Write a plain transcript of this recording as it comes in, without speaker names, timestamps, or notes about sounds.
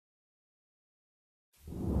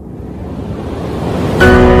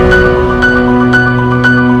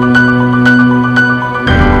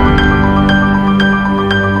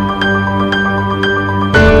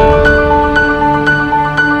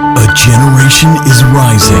nation is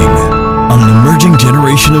rising on an emerging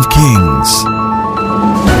generation of kings.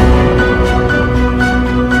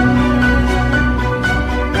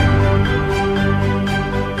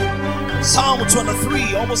 Psalm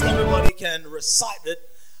 23, almost everybody can recite it.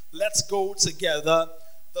 Let's go together.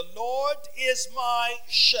 The Lord is my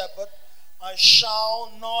shepherd, I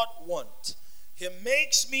shall not want. He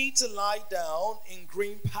makes me to lie down in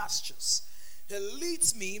green pastures. He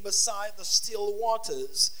leads me beside the still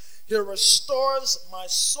waters. He restores my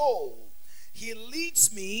soul. He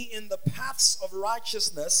leads me in the paths of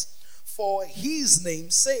righteousness for his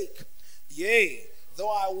name's sake. Yea, though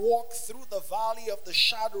I walk through the valley of the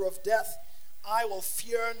shadow of death, I will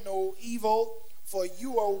fear no evil, for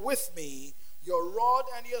you are with me. Your rod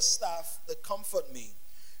and your staff, they comfort me.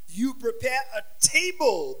 You prepare a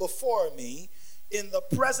table before me in the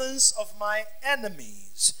presence of my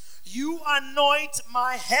enemies. You anoint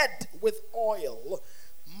my head with oil.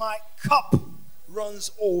 My cup runs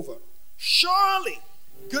over. Surely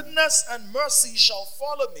goodness and mercy shall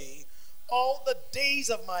follow me all the days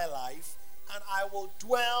of my life, and I will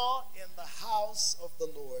dwell in the house of the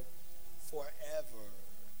Lord forever.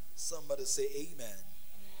 Somebody say amen.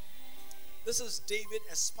 This is David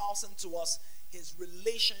espousing to us his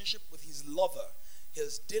relationship with his lover,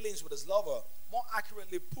 his dealings with his lover. More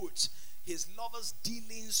accurately put, his lover's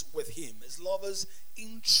dealings with him, his lover's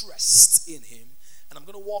interest in him. And I'm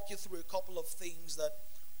going to walk you through a couple of things that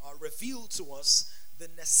reveal to us the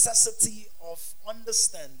necessity of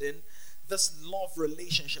understanding this love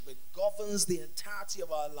relationship. It governs the entirety of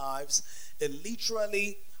our lives. It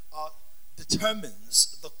literally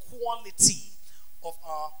determines the quality of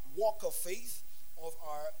our walk of faith, of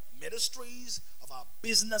our ministries, of our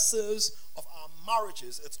businesses, of our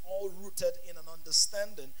marriages. It's all rooted in an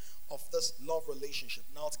understanding of this love relationship.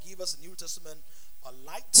 Now, to give us a New Testament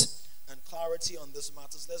light and clarity on this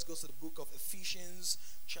matters, let's go to the book of Ephesians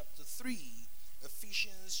chapter 3.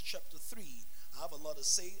 Ephesians chapter 3. I have a lot to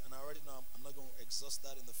say, and I already know I'm not going to exhaust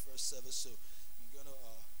that in the first service, so I'm going to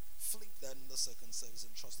flip that in the second service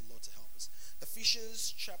and trust the Lord to help us.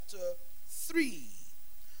 Ephesians chapter 3.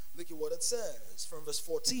 Look at what it says from verse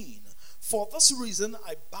 14. For this reason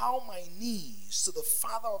I bow my knees to the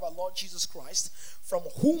Father of our Lord Jesus Christ, from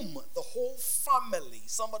whom the whole family,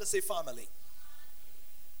 somebody say family.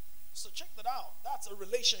 So check that out. That's a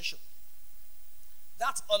relationship.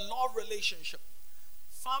 That's a love relationship.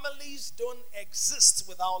 Families don't exist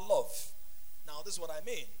without love. Now, this is what I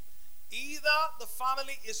mean. Either the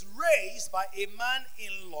family is raised by a man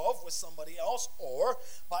in love with somebody else, or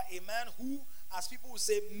by a man who, as people would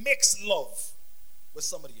say, makes love with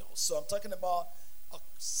somebody else. So I'm talking about a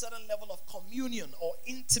certain level of communion or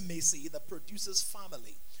intimacy that produces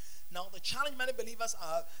family. Now, the challenge many believers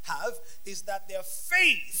have is that their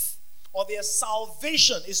faith or their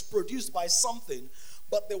salvation is produced by something,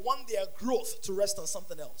 but they want their growth to rest on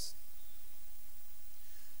something else.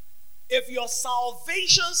 If your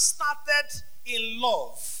salvation started in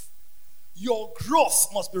love, your growth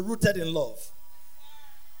must be rooted in love.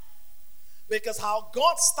 Because how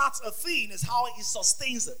God starts a thing is how he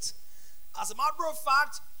sustains it. As a matter of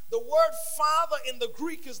fact, the word father in the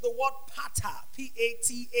Greek is the word pater,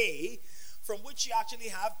 P-A-T-A, from which you actually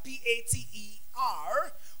have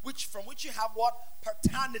P-A-T-E-R, from which you have what?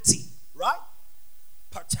 Paternity, right?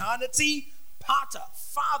 Paternity, pater,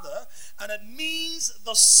 father, and it means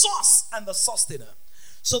the source and the sustainer.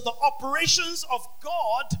 So the operations of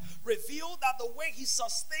God reveal that the way he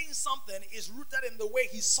sustains something is rooted in the way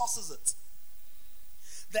he sources it.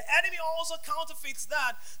 The enemy also counterfeits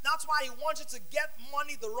that. That's why he wants you to get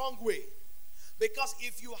money the wrong way. Because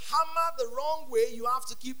if you hammer the wrong way, you have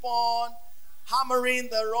to keep on hammering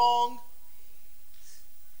the wrong.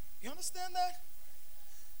 You understand that?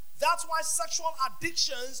 That's why sexual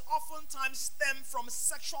addictions oftentimes stem from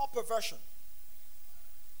sexual perversion.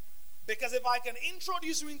 Because if I can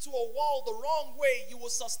introduce you into a world the wrong way, you will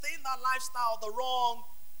sustain that lifestyle the wrong.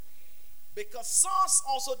 Because source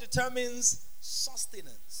also determines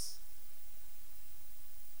sustenance.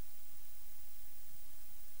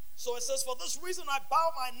 So it says, for this reason I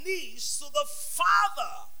bow my knees to the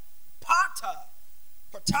Father, pater,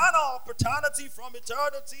 paternity from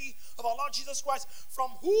eternity of our Lord Jesus Christ,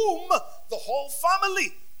 from whom the whole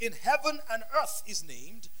family in heaven and earth is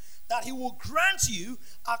named, that he will grant you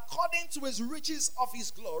according to his riches of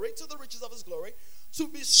his glory, to the riches of his glory, to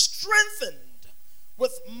be strengthened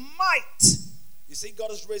with might. You see,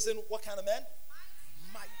 God is raising what kind of men?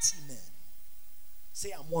 Mighty men.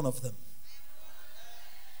 Say, I'm one of them.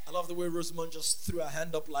 I love the way Rosamond just threw her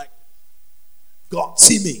hand up like, God,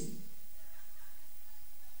 see me.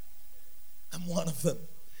 I'm one of them.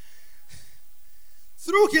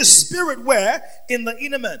 through his spirit, where? In the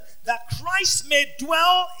inner man, that Christ may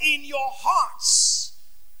dwell in your hearts.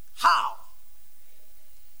 How?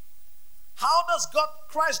 How does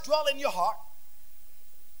Christ dwell in your heart?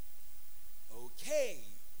 Okay,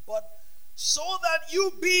 but so that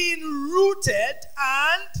you being rooted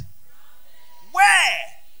and where?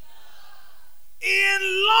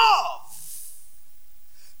 In love,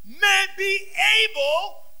 may be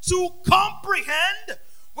able to comprehend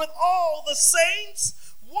with all the saints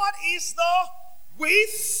what is the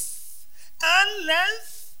width and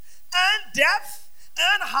length and depth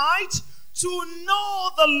and height, to know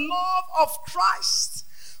the love of Christ,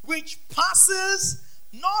 which passes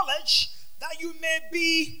knowledge, that you may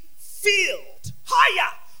be filled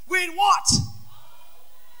higher with what?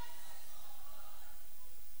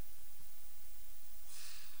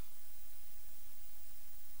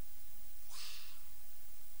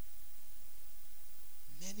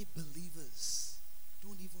 Many believers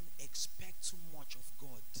don't even expect too much of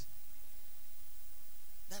God.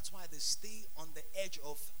 That's why they stay on the edge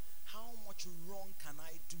of how much wrong can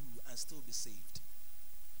I do and still be saved.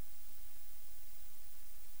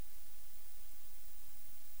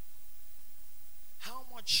 How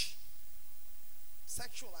much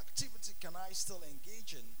sexual activity can I still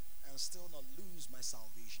engage in and still not lose my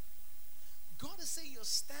salvation? God is saying you're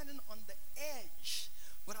standing on the edge,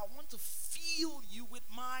 but I want to fill you with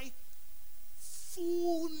my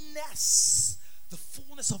fullness, the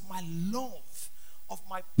fullness of my love, of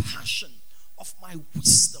my passion, of my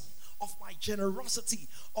wisdom, of my generosity,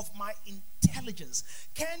 of my intelligence.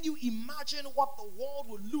 Can you imagine what the world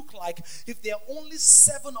would look like if there are only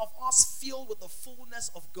 7 of us filled with the fullness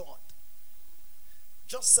of God?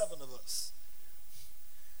 Just 7 of us.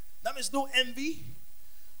 That means no envy,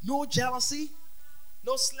 no jealousy,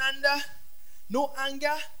 no slander, no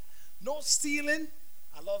anger, no stealing.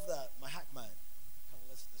 I love that. My hack man. Come on,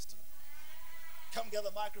 let's do it. Come get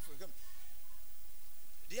the microphone. Come.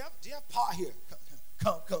 Do you have power here?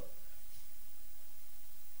 Come. Come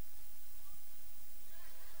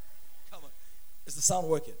on. Is the sound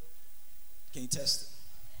working? Can you test it?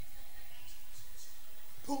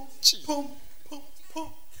 Boom, boom, boom,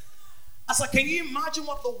 boom. I said, can you imagine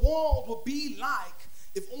what the world would be like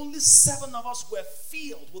if only 7 of us were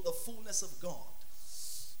filled with the fullness of God?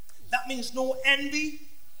 That means no envy.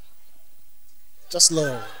 Just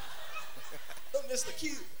love. Don't miss the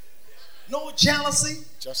cue. No jealousy.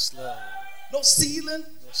 Just love. No stealing. No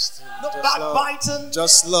just backbiting. Love.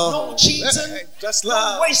 Just love. No cheating. Just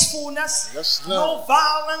love. No wastefulness. Just love. No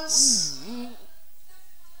violence. Mm-hmm.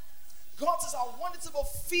 God says, I want it to be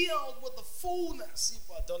filled with the fullness.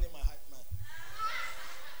 People are dulling my hype, man.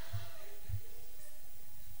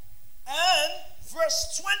 And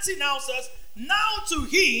verse 20 now says, now to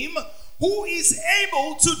him who is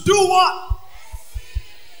able to do what?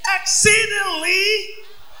 Exceedingly,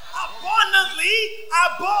 abundantly,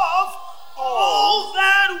 above all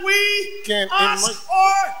that we can ask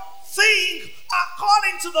or think,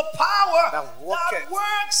 according to the power that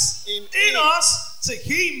works in us. To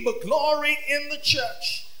him be glory in the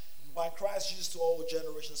church by Christ Jesus to all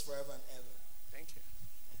generations forever and ever. Thank you.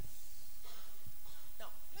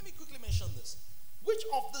 Now, let me quickly mention this. Which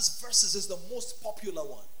of these verses is the most popular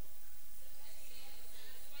one?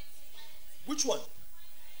 Which one?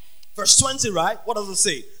 Verse 20, right? What does it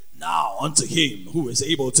say? Now unto him who is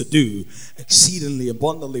able to do exceedingly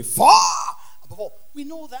abundantly far above all. We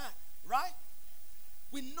know that, right?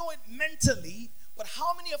 We know it mentally, but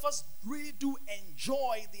how many of us really do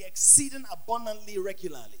enjoy the exceeding abundantly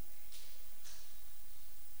regularly?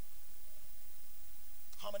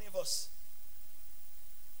 How many of us?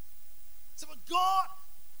 So, but God,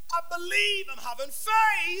 I believe I'm having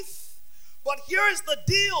faith, but here's the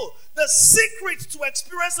deal. The secret to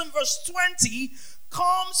experiencing verse 20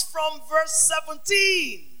 comes from verse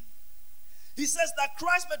 17. He says that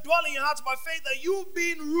Christ may dwell in your hearts by faith, that you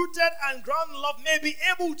being rooted and grounded in love may be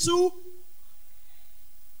able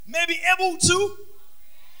to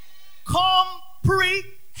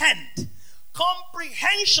comprehend.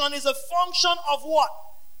 Comprehension is a function of what?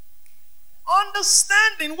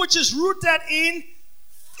 Understanding, which is rooted in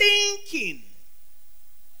thinking.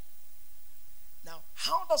 Now,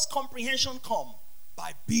 how does comprehension come?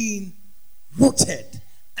 By being rooted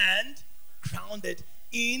and grounded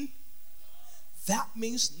in. That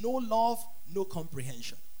means no love, no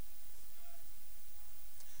comprehension.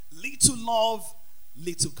 Little love,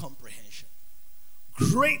 little comprehension.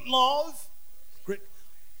 Great love,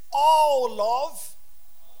 all love.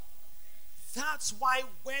 That's why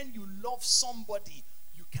when you love somebody,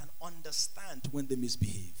 you can understand when they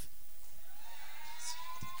misbehave.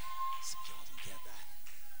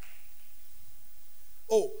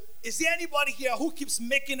 Oh, is there anybody here who keeps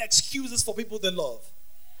making excuses for people they love?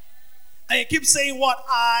 And you keep saying what?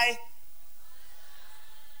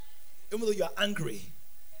 Even though you're angry.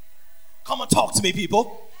 Come and talk to me,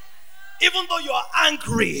 people. Even though you are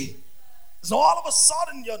angry, so all of a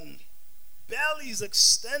sudden your belly is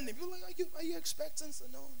extending. You're like, are you expecting? So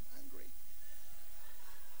no, I'm angry.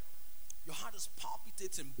 Your heart is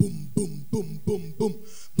palpitating. Boom, boom, boom, boom, boom,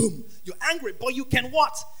 boom. You're angry, but you can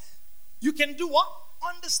what? You can do what?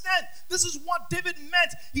 Understand. This is what David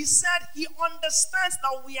meant. He said he understands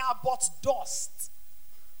that we are but dust.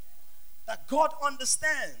 That God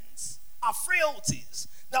understands our frailties.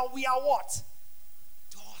 That we are what?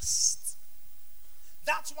 Dust.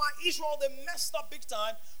 That's why Israel, they messed up big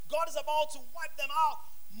time. God is about to wipe them out.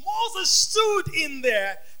 Moses stood in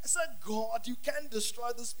there and said, God, you can't destroy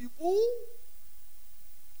these people.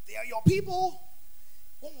 They are your people.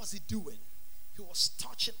 What was he doing? He was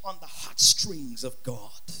touching on the heartstrings of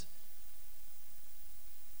God.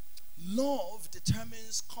 Love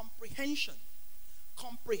determines comprehension.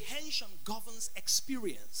 Comprehension governs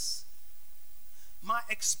experience. My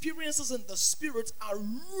experiences in the Spirit are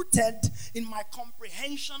rooted in my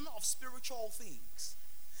comprehension of spiritual things.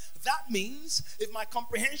 That means if my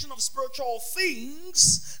comprehension of spiritual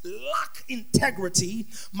things lack integrity,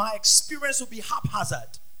 my experience will be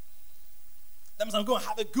haphazard. That means I'm going to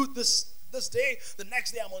have a good this day, the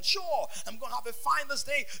next day I'm unsure. I'm going to have a fine this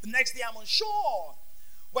day, the next day I'm unsure.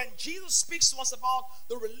 When Jesus speaks to us about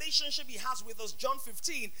the relationship he has with us, John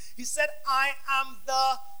 15, he said, I am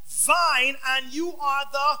the vine and you are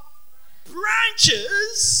the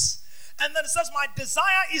branches. And then it says, my desire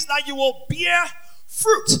is that you will bear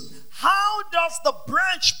fruit. How does the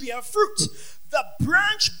branch bear fruit? The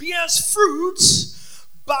branch bears fruit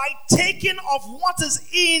by taking of what is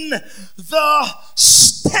in the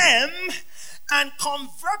stem and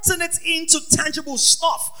converting it into tangible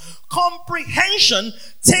stuff. Comprehension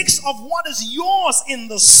takes of what is yours in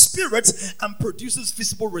the Spirit and produces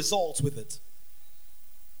visible results with it.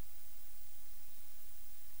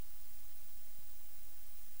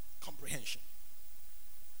 Comprehension.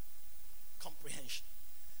 Comprehension.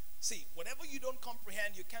 See, whatever you don't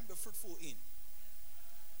comprehend, you can't be fruitful in.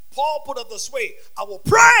 Paul put it this way, I will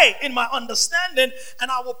pray in my understanding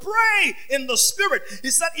and I will pray in the Spirit.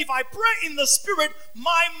 He said, if I pray in the Spirit,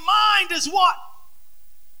 my mind is what?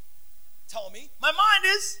 Tell me. My mind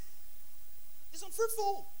is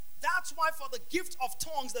unfruitful. That's why for the gift of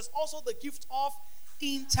tongues, there's also the gift of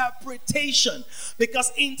interpretation.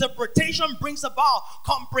 Because interpretation brings about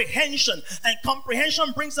comprehension. And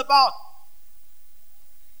comprehension brings about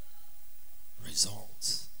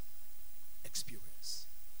results.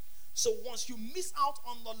 So once you miss out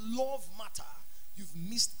on the love matter, you've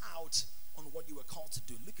missed out on what you were called to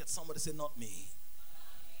do. Look at somebody, say, not me.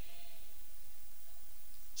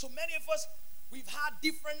 So many of us, we've had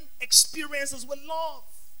different experiences with love.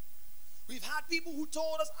 We've had people who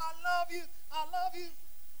told us, I love you, I love you,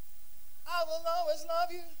 I will always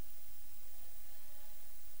love you.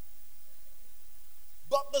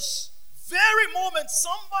 But the very moment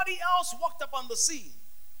somebody else walked up on the scene,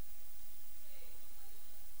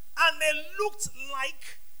 and they looked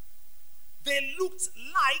like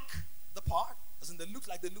the part. As in they looked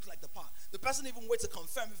like the part. The person even waited to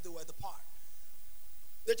confirm if they were the part.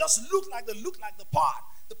 They just looked like the part.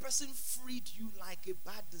 The person freed you like a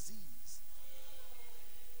bad disease.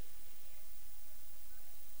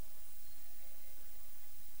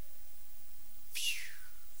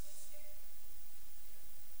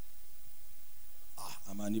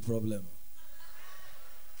 Am I any problem?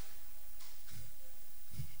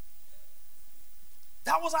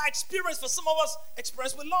 That was our experience. For some of us,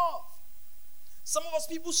 experience with love. Some of us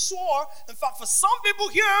people swore. In fact, for some people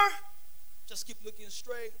here, just keep looking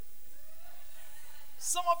straight.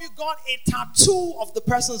 Some of you got a tattoo of the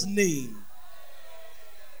person's name.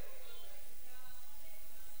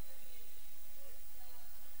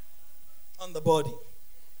 On the body.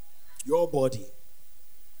 Your body.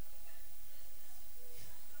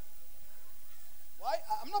 Why?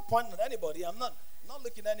 I'm not pointing at anybody. I'm not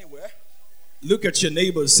looking anywhere. Look at your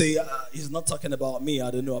neighbor and say, he's not talking about me.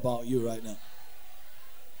 I don't know about you right now.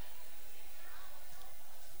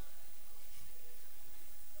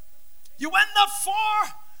 You went that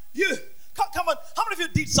far. Come on. How many of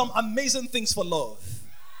you did some amazing things for love?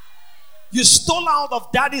 You stole out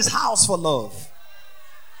of daddy's house for love.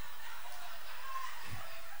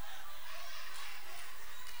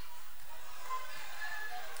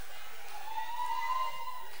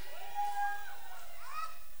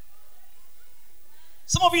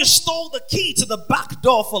 Some of you stole the key to the back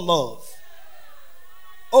door for love.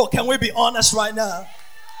 Oh, can we be honest right now?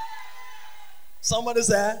 Somebody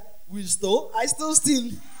said, we stole. I still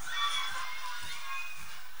steal.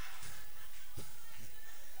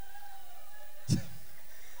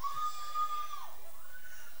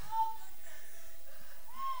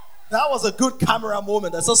 That was a good camera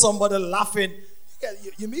moment. I saw somebody laughing.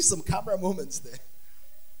 You missed some camera moments there.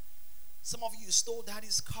 Some of you stole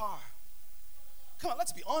daddy's car. Come on,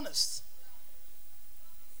 let's be honest.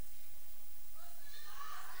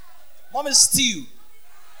 Mommy steal.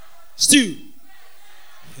 Steal.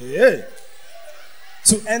 Hey.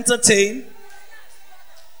 To entertain.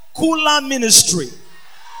 Cooler ministry.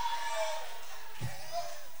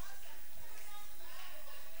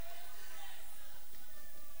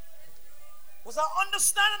 Was our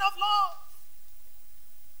understanding of love.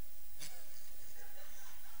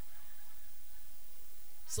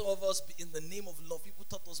 Some of us, in the name of love, people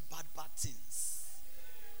taught us bad things.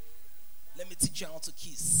 Let me teach you how to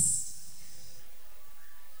kiss.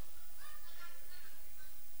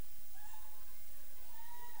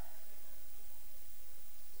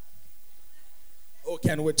 Oh,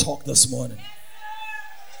 can we talk this morning?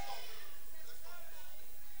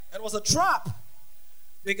 It was a trap.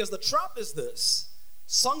 Because the trap is this.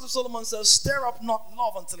 Songs of Solomon says, stir up not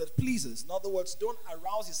love until it pleases. In other words, don't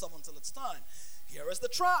arouse yourself until it's time. Here is the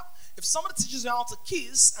trap. If somebody teaches you how to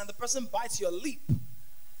kiss and the person bites your lip,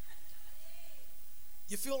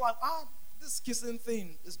 you feel like, this kissing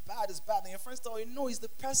thing is bad. And your friends tell you, no, it's the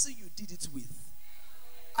person you did it with.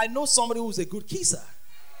 I know somebody who's a good kisser.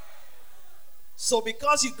 So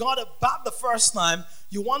because you got it bad the first time,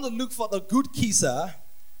 you want to look for the good kisser.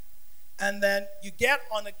 And then you get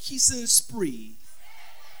on a kissing spree.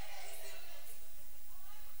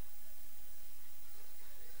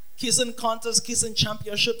 Kissing contests, kissing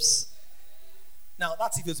championships. Now,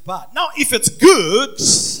 that's if it's bad. Now, if it's good,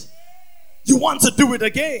 you want to do it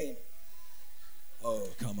again. Oh,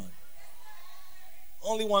 come on.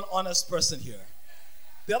 Only one honest person here.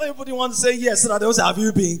 The other people want to say yes, so that those have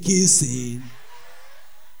you been kissing?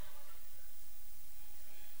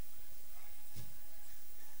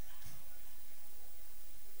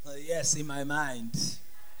 Yes, in my mind.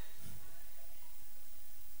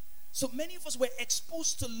 So many of us were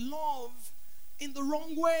exposed to love in the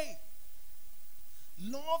wrong way.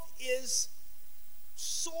 Love is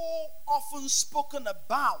so often spoken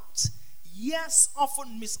about, yes,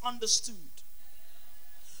 often misunderstood.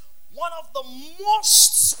 One of the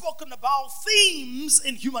most spoken about themes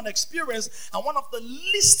in human experience and one of the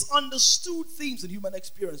least understood themes in human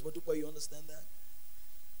experience. But do you understand that?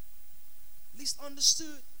 Least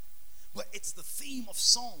understood. But it's the theme of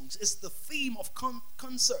songs. It's the theme of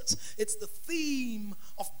concerts. It's the theme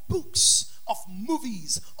of books, of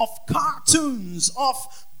movies, of cartoons, of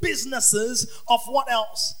businesses, of what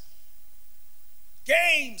else?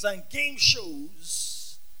 Games and game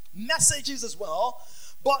shows, messages as well.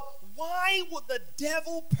 But why would the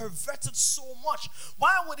devil pervert it so much?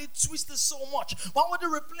 Why would he twist it so much? Why would he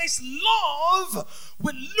replace love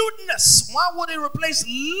with lewdness? Why would he replace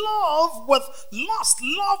love with lust?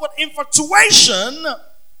 Love with infatuation?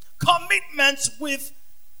 Commitment with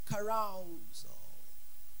carousal?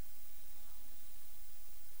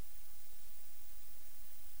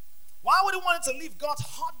 Why would he want it to leave God's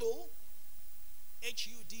huddle,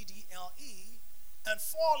 Huddle, and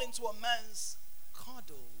fall into a man's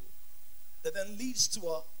cuddle that then leads to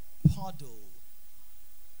a puddle?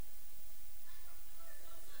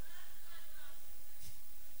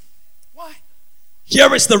 Why?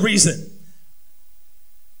 Here is the reason.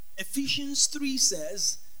 Ephesians 3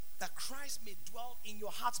 says that Christ may dwell in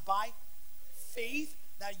your hearts by faith,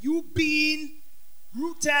 that you being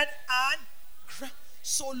rooted and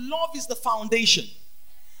so love is the foundation.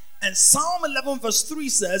 And Psalm 11 verse 3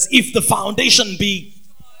 says, if the foundation be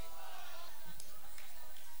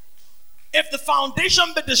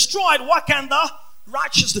destroyed, what can the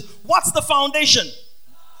righteous do? What's the foundation?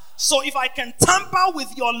 So if I can tamper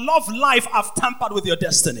with your love life, I've tampered with your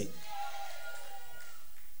destiny.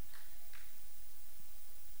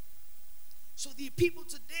 So the people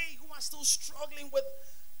today who are still struggling with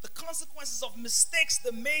the consequences of mistakes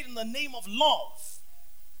they made in the name of love,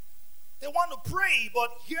 they want to pray,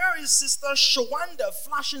 but here is Sister Shawanda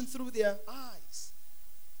flashing through their eyes.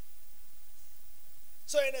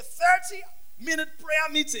 So in a 30-minute prayer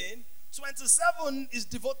meeting, 27 is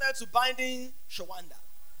devoted to binding Shawanda.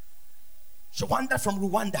 Shawanda from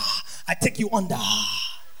Rwanda, I take you under.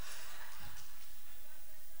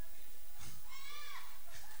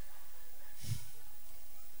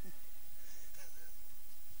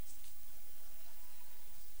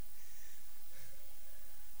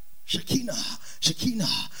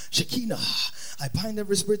 Shekinah. I bind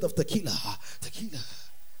every spirit of tequila.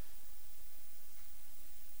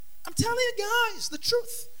 I'm telling you guys the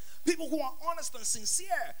truth. People who are honest and sincere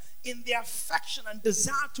in their affection and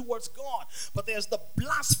desire towards God. But there's the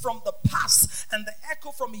blast from the past and the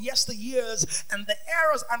echo from yesteryears and the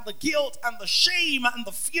errors and the guilt and the shame and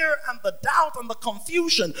the fear and the doubt and the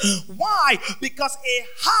confusion. Why? Because a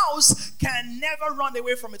house can never run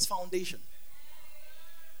away from its foundation.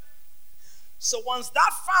 So once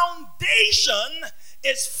that foundation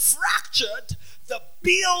is fractured, the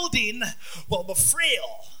building will be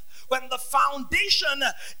frail. When the foundation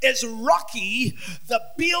is rocky, the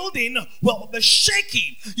building will be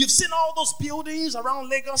shaky. You've seen all those buildings around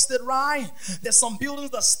Lagos State, right? There's some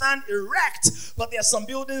buildings that stand erect, but there's some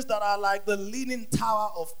buildings that are like the Leaning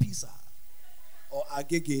Tower of Pisa or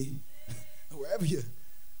Agege, wherever you,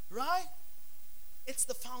 right? It's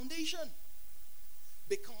the foundation.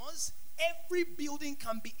 Because every building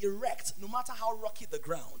can be erect, no matter how rocky the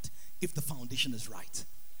ground, if the foundation is right.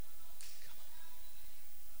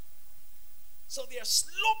 So there are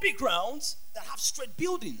slopey grounds that have straight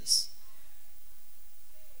buildings.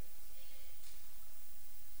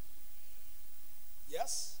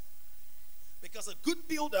 Yes? Because a good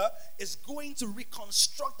builder is going to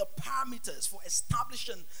reconstruct the parameters for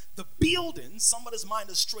establishing the building. Somebody's mind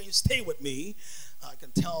is strange. Stay with me. I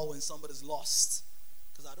can tell when somebody's lost.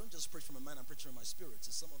 Because I don't just preach from my mind, I'm preaching from my spirit.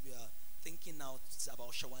 So some of you are thinking now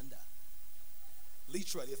about Shawanda.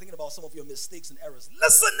 Literally, you're thinking about some of your mistakes and errors.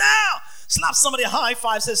 Listen now. Slap somebody a high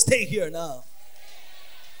five, says, stay here now.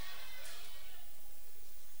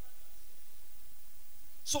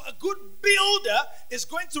 So a good builder is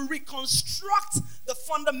going to reconstruct the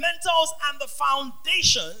fundamentals and the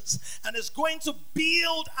foundations and is going to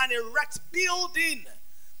build an erect building.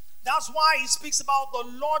 That's why he speaks about the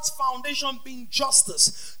Lord's foundation being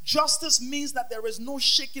justice. Justice means that there is no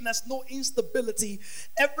shakiness, no instability.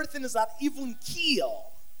 Everything is at even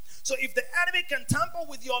keel. So if the enemy can tamper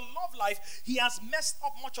with your love life, he has messed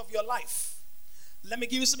up much of your life. Let me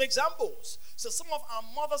give you some examples. So some of our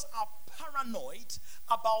mothers are paranoid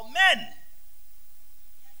about men.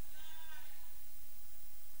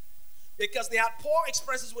 Because they had poor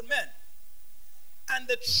experiences with men. And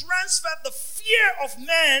they transferred the fear of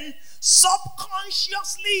men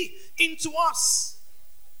subconsciously into us.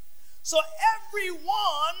 So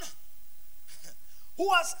everyone who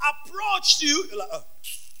has approached you, you're like, oh.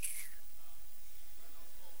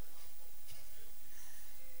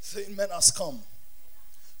 Saying man has come.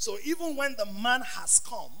 So even when the man has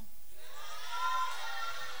come,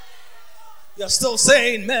 you're still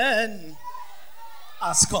saying man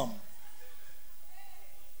has come.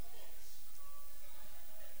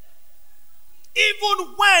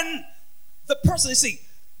 Even when the person, you see,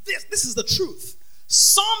 this is the truth.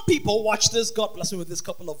 Some people, watch this, God bless me with this a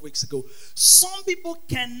couple of weeks ago. Some people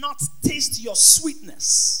cannot taste your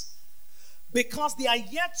sweetness because they are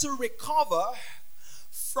yet to recover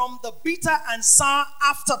from the bitter and sour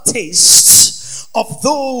aftertaste of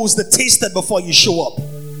those that tasted before you show up.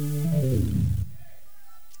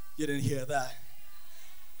 You didn't hear that?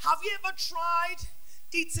 Have you ever tried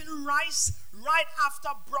eating rice right after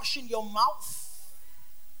brushing your mouth?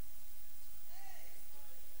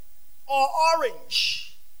 Or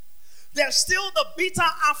orange? There's still the bitter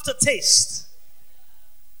aftertaste.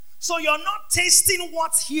 So you're not tasting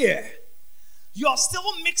what's here. You're still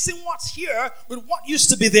mixing what's here with what used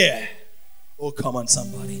to be there. Oh, come on,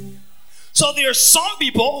 somebody. So there are some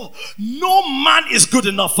people, no man is good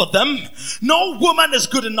enough for them. No woman is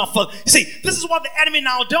good enough for them. See, this is what the enemy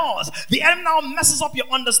now does. The enemy now messes up your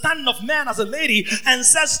understanding of man as a lady and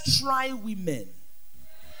says, try women.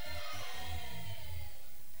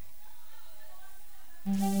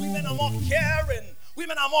 Women are more caring.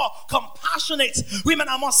 Women are more compassionate. Women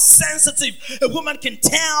are more sensitive. A woman can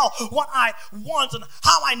tell what I want and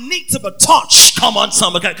how I need to be touched. Come on,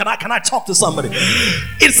 somebody. Can I talk to somebody?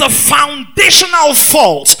 It's a foundational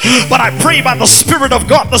fault. But I pray by the Spirit of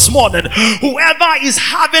God this morning, whoever is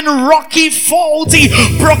having rocky, faulty,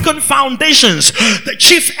 broken foundations, the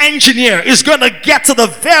chief engineer is going to get to the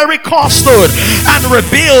very cornerstone and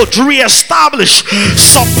rebuild, reestablish,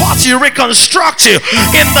 support you, reconstruct you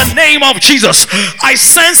in the name of Jesus. I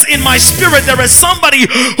sense in my spirit there is somebody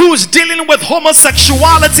who's dealing with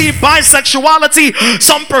homosexuality, bisexuality,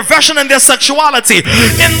 some perversion in their sexuality.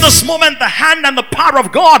 In this moment, the hand and the power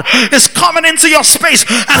of God is coming into your space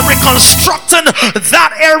and reconstructing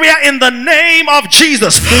that area in the name of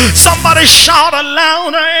Jesus. Somebody shout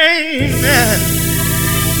aloud, amen.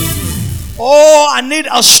 Oh, I need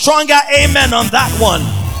a stronger amen on that one.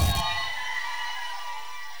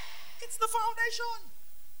 It's the foundation.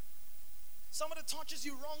 Somebody touches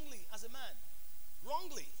you wrongly as a man.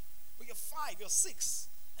 Wrongly. But you're 5, you're 6,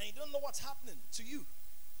 and you don't know what's happening to you.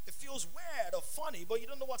 It feels funny, but you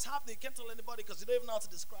don't know what's happening. You can't tell anybody because you don't even know how to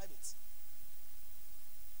describe it.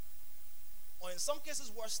 Or in some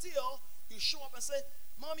cases, worse still, you show up and say,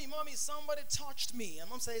 Mommy, somebody touched me. And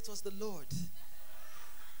mom said it was the Lord.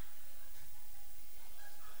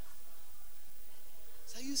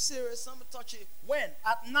 So are you serious? Somebody touched you. When?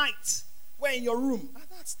 At night. Where? In your room?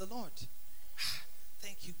 That's the Lord.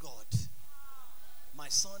 Thank you, God. My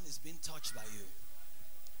son is being touched by you.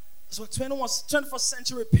 So 21st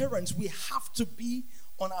century parents, we have to be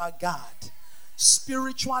on our guard.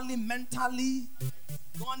 Spiritually, mentally,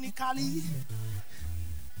 chronically.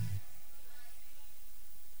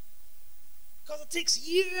 Because it takes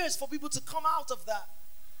years for people to come out of that.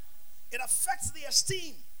 It affects the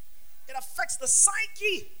esteem. It affects the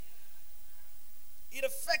psyche. It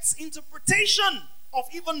affects interpretation of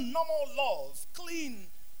even normal love. Clean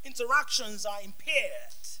interactions are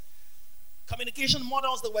impaired. Communication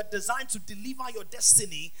models that were designed to deliver your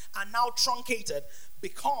destiny are now truncated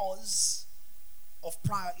because of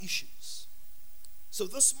prior issues. So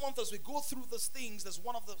this month, as we go through these things, there's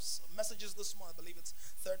one of the messages this month, I believe it's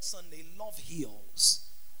third Sunday, Love Heals.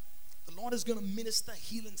 The Lord is going to minister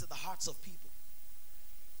healing to the hearts of people.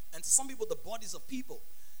 And to some people, the bodies of people.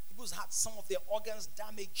 People who's had some of their organs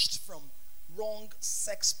damaged from wrong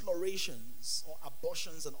sex explorations or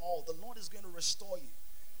abortions and all. The Lord is going to restore you.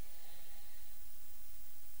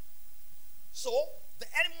 So, the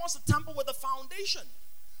enemy wants to tamper with the foundation.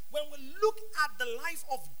 When we look at the life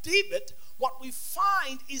of David, what we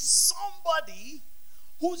find is somebody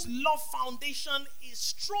whose love foundation is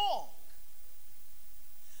strong.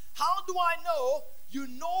 How do I know? You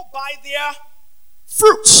know by their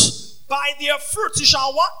fruits. By their fruits you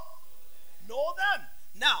shall what? Know them.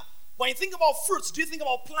 Now, when you think about fruits, do you think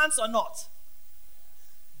about plants or not?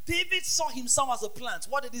 David saw himself as a plant.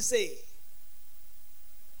 What did he say?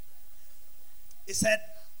 He said,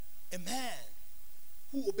 a man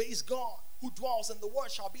who obeys God, who dwells in the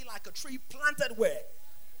word, shall be like a tree planted where?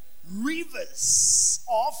 Rivers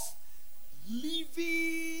of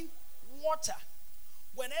living water.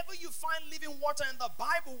 Whenever you find living water in the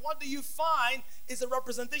Bible, what do you find is a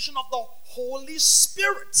representation of the Holy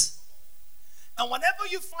Spirit. And whenever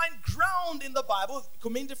you find ground in the Bible, it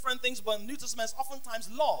could mean different things, but in the New Testament, it's oftentimes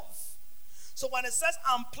love. So when it says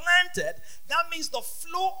I'm planted, that means the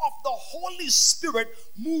flow of the Holy Spirit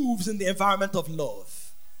moves in the environment of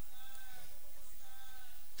love.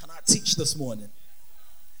 Can I teach this morning?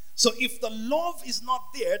 So if the love is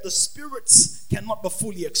not there, the spirits cannot be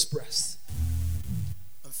fully expressed.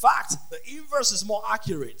 In fact, the inverse is more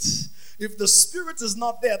accurate. If the spirit is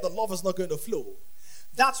not there, the love is not going to flow.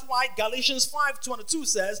 That's why Galatians 5:22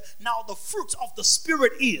 says, now the fruit of the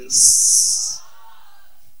Spirit is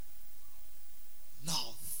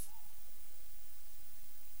love.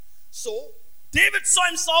 So, David saw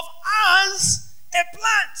himself as a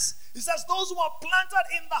plant. He says, those who are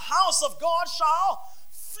planted in the house of God shall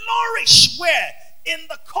flourish. Where? In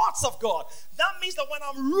the courts of God. That means that when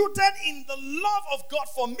I'm rooted in the love of God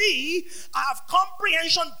for me, I have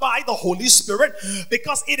comprehension by the Holy Spirit,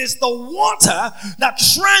 because it is the water that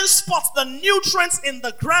transports the nutrients in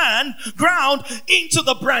the ground into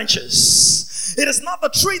the branches. It is not the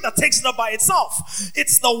tree that takes it up by itself.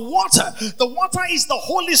 It's the water. The water is the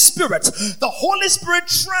Holy Spirit. The Holy Spirit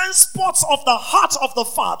transports of the heart of the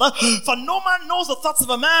Father. For no man knows the thoughts of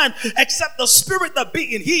a man except the Spirit that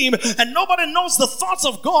be in him. And nobody knows the thoughts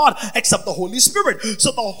of God except the Holy Spirit.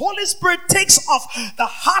 So the Holy Spirit takes off the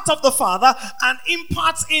heart of the Father and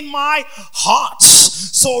imparts in my heart.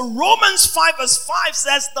 So Romans 5 verse 5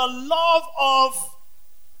 says the love of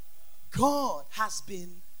God has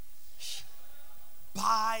been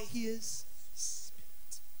by his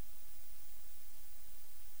Spirit.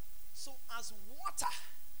 So as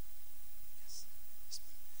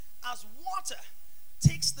water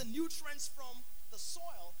takes the nutrients from the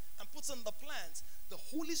soil and puts in the plant, the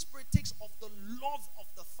Holy Spirit takes of the love of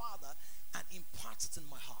the Father and imparts it in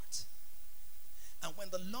my heart. And when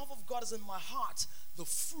the love of God is in my heart, the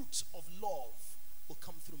fruit of love will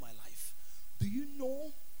come through my life. Do you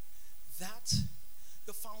know that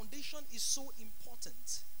the foundation is so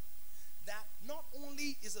important that not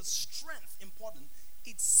only is its strength important,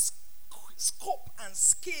 its scope and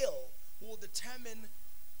scale will determine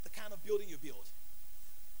the kind of building you build.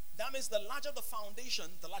 That means the larger the foundation,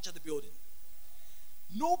 the larger the building.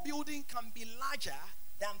 No building can be larger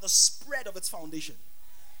than the spread of its foundation.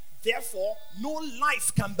 Therefore, no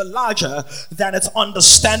life can be larger than its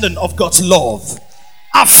understanding of God's love.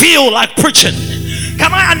 I feel like preaching.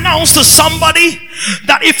 Can I announce to somebody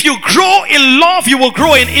that if you grow in love, you will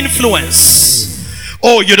grow in influence?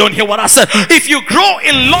 Oh, you don't hear what I said. If you grow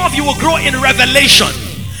in love, you will grow in revelation.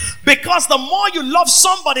 Because the more you love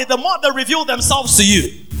somebody, the more they reveal themselves to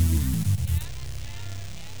you.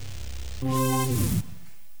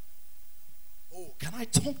 Oh, can I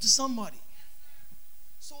talk to somebody?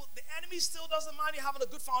 So the enemy still doesn't mind you having a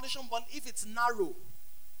good foundation, but if it's narrow.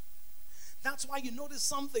 That's why you notice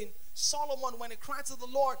something. Solomon, when he cried to the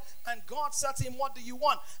Lord, and God said to him, what do you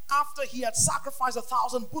want? After he had sacrificed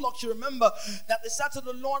 1,000 bullocks, you remember that they said to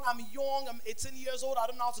the Lord, I'm young, I'm 18 years old, I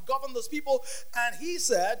don't know how to govern those people. And he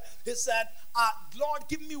said, Lord,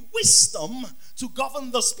 give me wisdom to govern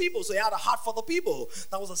those people. So he had a heart for the people.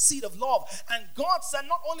 That was a seed of love. And God said,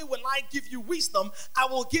 not only will I give you wisdom, I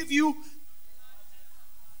will give you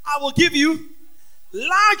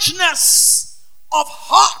largeness of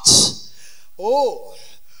heart. Oh,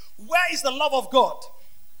 where is the love of God?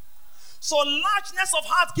 So largeness of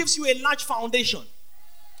heart gives you a large foundation.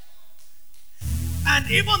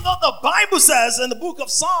 And even though the Bible says in the book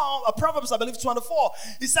of Proverbs, I believe 24,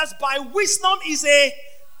 it says, by wisdom is a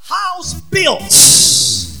house built.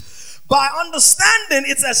 By understanding,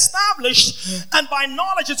 it's established, and by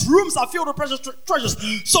knowledge, its rooms are filled with precious treasures.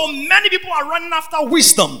 So many people are running after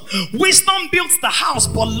wisdom. Wisdom builds the house,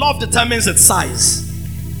 but love determines its size.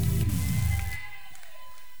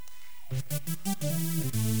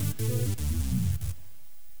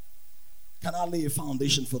 Can I lay a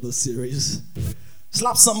foundation for this series?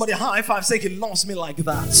 Slap somebody high five, say he loves me like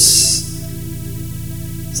that.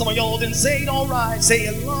 Some of y'all didn't say it all right. Say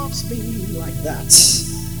he loves me like that.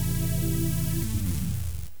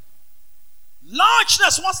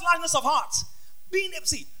 Largeness, what's largeness of heart?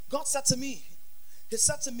 See, God said to me, he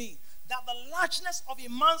said to me that the largeness of a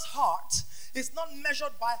man's heart is not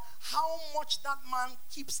measured by how much that man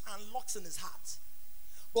keeps and locks in his heart,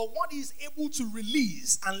 but what he is able to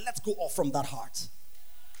release and let go of from that heart.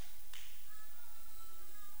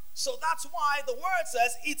 So that's why the word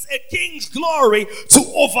says it's a king's glory to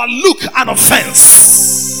overlook an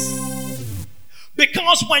offense.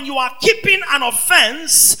 Because when you are keeping an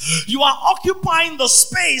offense, you are occupying the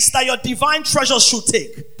space that your divine treasures should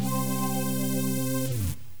take.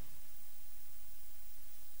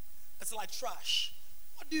 It's like trash.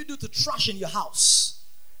 What do you do to trash in your house?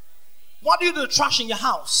 What do you do to trash in your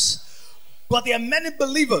house? But there are many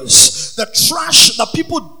believers, the trash that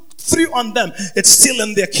people threw on them, it's still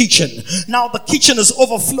in their kitchen. Now the kitchen is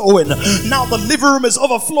overflowing. Now the living room is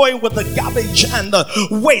overflowing with the garbage and the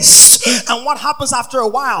waste. And what happens after a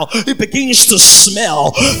while? It begins to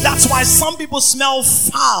smell. That's why some people smell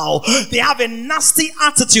foul. They have a nasty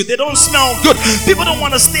attitude. They don't smell good. People don't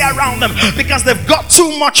want to stay around them because they've got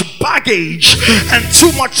too much baggage and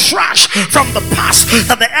too much trash from the past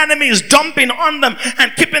that the enemy is dumping on them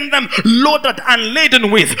and keeping them loaded and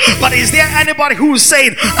laden with. But is there anybody who is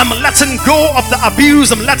saying, I'm letting go of the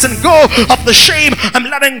abuse, I'm letting go of the shame, I'm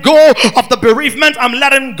letting go of the bereavement, I'm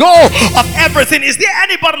letting go of everything? Is there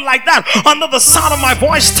anybody like that under the sound of my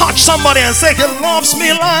voice? Touch somebody and say, he loves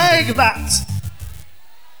me like that.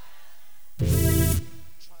 Try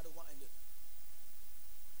to wind it.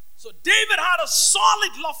 So David had a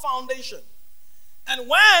solid love foundation. And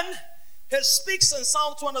when he speaks in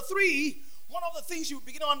Psalm 23, one of the things you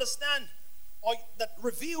begin to understand, or that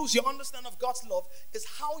reveals your understanding of God's love, is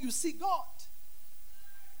how you see God.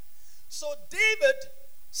 So David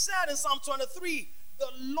said in Psalm 23,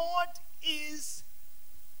 the Lord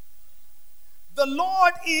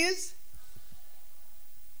is,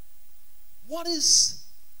 what is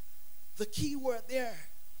the key word there?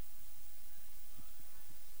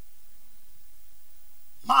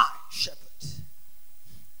 My shepherd.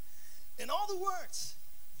 In other words,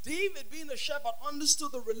 David, being a shepherd,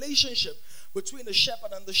 understood the relationship between the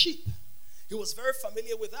shepherd and the sheep. He was very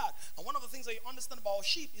familiar with that. And one of the things that you understand about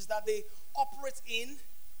sheep is that they operate in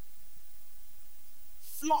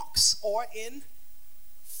flocks or in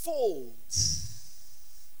folds.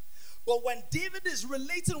 But when David is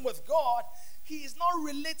relating with God, he is not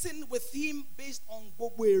relating with him based on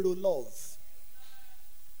Bobuero love.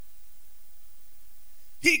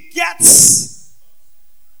 He gets.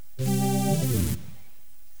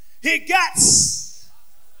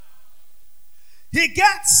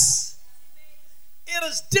 It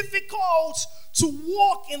is difficult to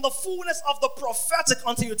walk in the fullness of the prophetic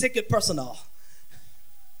until you take it personal.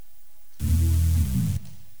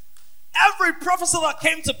 Every prophecy that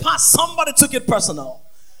came to pass, somebody took it personal.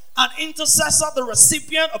 An intercessor, the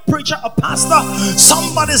recipient, a preacher, a pastor.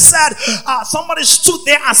 Somebody said, somebody stood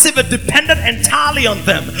there as if it depended entirely on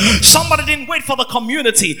them. Somebody didn't wait for the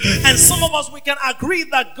community. And some of us, we can agree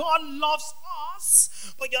that God loves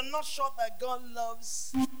us, but you're not sure that God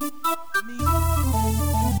loves me.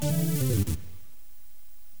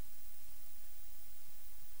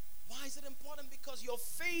 Why is it important? Because your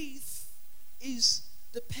faith is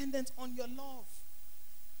dependent on your love.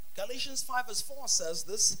 Galatians 5 verse 4 says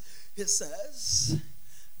this. It says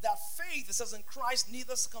that faith, it says in Christ,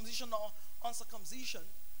 neither circumcision nor uncircumcision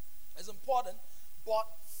is important, but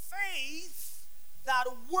faith that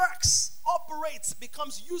works, operates,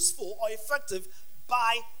 becomes useful or effective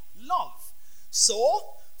by love. So,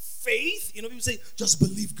 faith, people say, just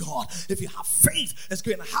believe God. If you have faith, it's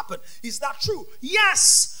going to happen. Is that true?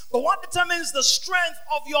 Yes. But what determines the strength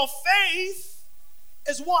of your faith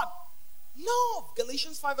is what? Love.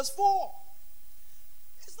 Galatians 5 verse 4.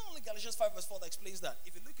 It's not only Galatians 5 verse 4 that explains that.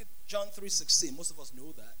 If you look at John 3:16, most of us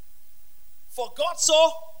know that. For God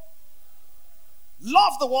so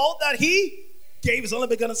loved the world that he gave his only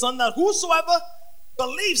begotten Son, that whosoever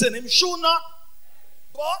believes in him should not.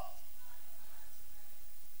 But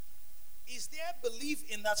is there belief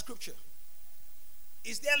in that scripture?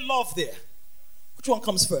 Is there love there? Which one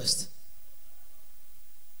comes first?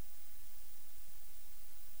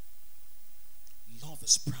 Love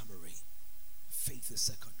is primary. Faith is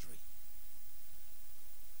secondary.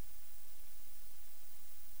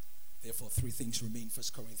 Therefore, three things remain.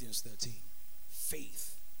 1 Corinthians 13.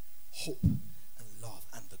 Faith, hope, and love.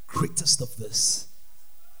 And the greatest of this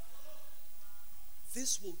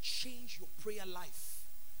will change your prayer life.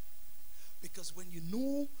 Because when you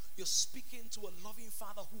know you're speaking to a loving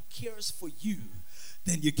Father who cares for you,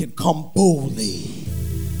 then you can come boldly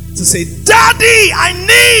to say, Daddy, I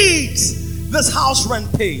need this house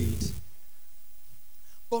rent paid.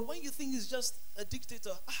 But when you think it's just a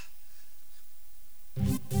dictator,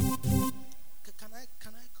 can I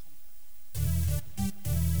come?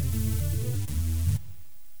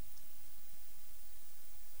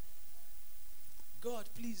 God,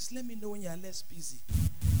 please let me know when you're less busy.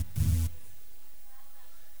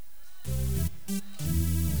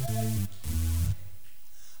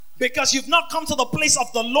 Because you've not come to the place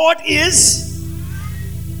of the Lord is.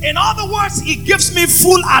 In other words, he gives me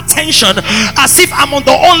full attention as if I'm on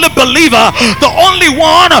the only believer, the only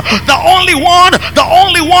one.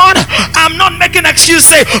 I'm not making excuse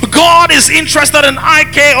say God is interested in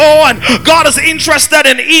IKO and God is interested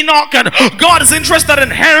in Enoch and God is interested in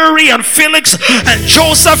Henry and Felix and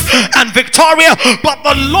Joseph and Victoria, but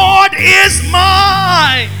the Lord is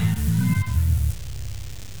mine.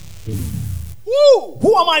 Woo!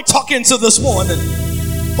 Who am I talking to this morning?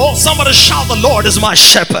 Oh, somebody shout, the Lord is my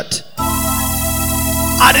shepherd.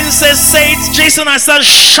 I didn't say it, Jason. I said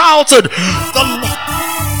shouted. The Lord.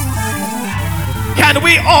 Can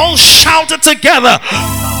we all shout it together?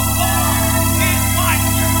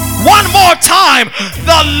 One more time.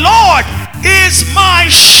 The Lord is my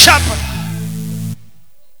shepherd.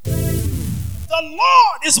 The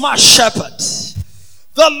Lord is my shepherd.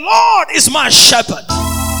 The Lord is my shepherd.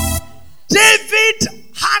 David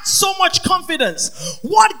had so much confidence.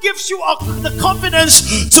 What gives you the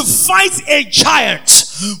confidence to fight a giant?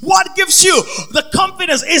 What gives you the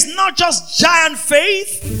confidence is not just giant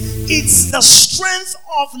faith, it's the strength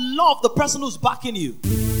of love, the person who's backing you.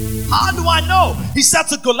 How do I know? He said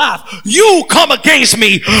to Goliath, you come against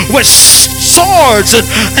me with swords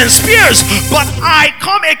and spears, but I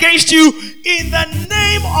come against you in the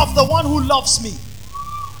name of the one who loves me.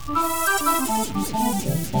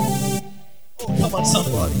 Oh, come on,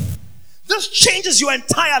 somebody. This changes your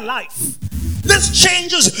entire life. This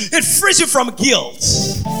changes, it frees you from guilt.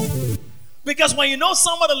 Because when you know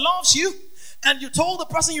somebody loves you, and you told the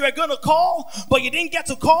person you were going to call, but you didn't get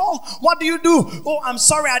to call, what do? Oh, I'm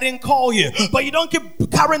sorry I didn't call you. But you don't keep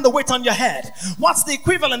carrying the weight on your head. What's the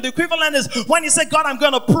equivalent? The equivalent is when you say, God, I'm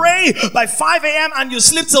going to pray by 5 a.m. and you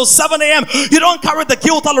sleep till 7 a.m. You don't carry the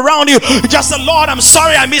guilt all around you. You just say, Lord, I'm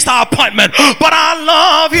sorry I missed our appointment, but I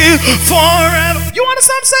love you forever. You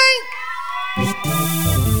understand what I'm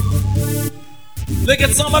saying? Look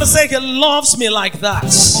at somebody say, he loves me like that.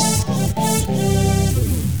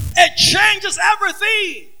 It changes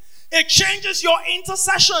everything. It changes your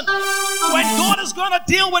intercession. When God is going to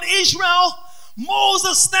deal with Israel,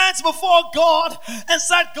 Moses stands before God and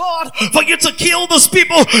said, God, for you to kill those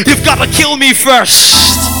people, you've got to kill me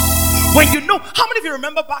first. When you know, how many of you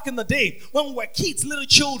remember back in the day when we were kids, little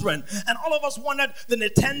children, and all of us wanted the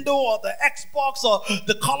Nintendo or the Xbox or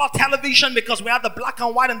the color television because we had the black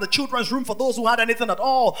and white in the children's room for those who had anything at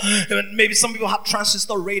all. And maybe some people had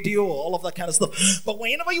transistor radio or all of that kind of stuff. But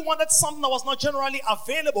whenever you wanted something that was not generally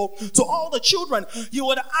available to all the children, you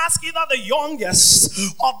would ask either the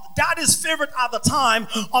youngest or daddy's favorite at the time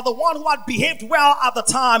or the one who had behaved well at the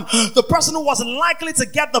time, the person who was likely to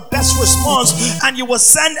get the best response, and you would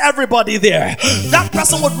send everybody somebody there. That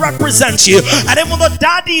person would represent you. And even though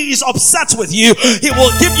daddy is upset with you, he will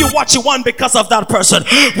give you what you want because of that person.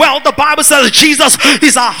 Well, the Bible says Jesus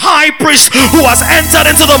is a high priest who has entered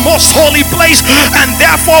into the most holy place. And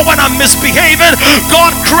therefore, when I'm misbehaving,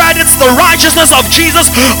 God credits the righteousness of Jesus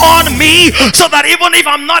on me, so that even if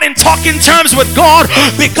I'm not in talking terms with God,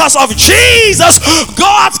 because of Jesus,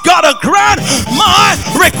 God's gotta grant my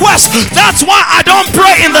request. That's why I don't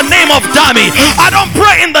pray in the name of Dami. I don't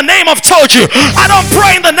pray in the name of Toju. I don't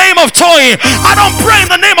pray in the name of Toyin. I don't pray in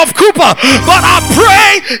the name of Cooper. But I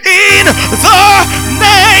pray in the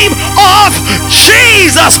name of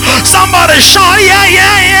Jesus. Somebody shout, yeah,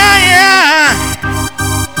 yeah, yeah, yeah.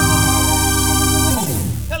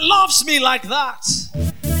 He loves me like that.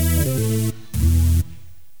 I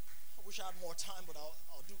wish I had more time, but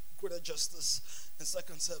I'll do greater justice in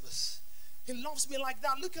second service. He loves me like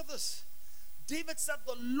that. Look at this. David said,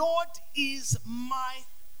 the Lord is my.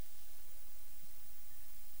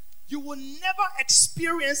 You will never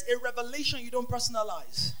experience a revelation you don't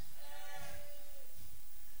personalize.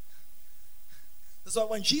 That's why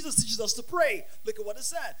when Jesus teaches us to pray, look at what it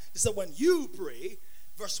said. He said, when you pray,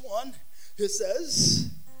 verse 1, he says,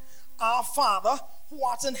 our Father who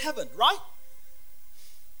art in heaven, right?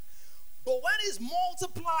 But when he's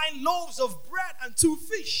multiplying loaves of bread and 2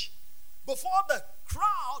 fish before the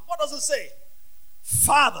crowd, what does it say?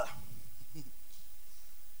 Father.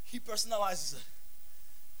 He personalizes it.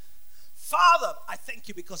 Father, I thank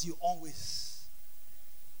you because you always.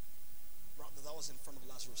 Rather, that was in front of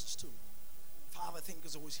Lazarus too. Father, I thank you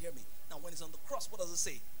because you always hear me. Now, when it's on the cross, what does it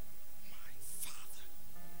say? My Father.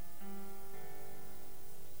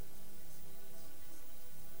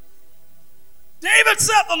 David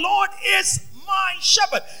said, the Lord is my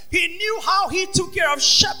shepherd. He knew how he took care of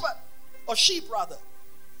sheep rather.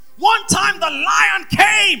 One time the lion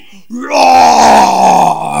came.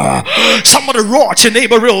 Roar! Somebody roar at your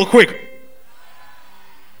neighbor real quick.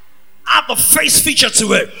 Add the face feature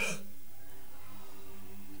to it.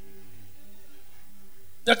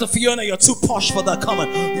 Dr. Fiona, you're too posh for that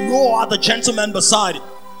comment. Roar at the gentleman beside it.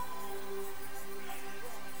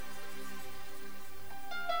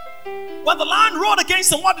 When the lion roared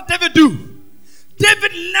against him, what did David do?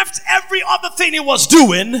 David left every other thing he was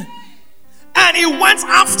doing and he went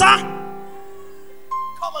after.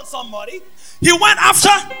 Come on, somebody. He went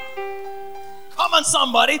after. Come on,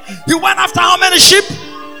 somebody. He went after how many sheep?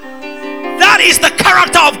 That is the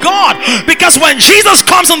character of God. Because when Jesus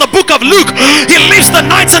comes in the book of Luke, he leaves the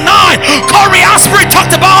 99. Corey Asprey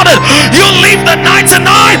talked about it. You leave the 99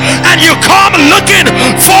 and you come looking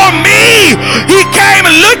for me. He came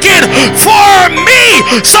looking for me.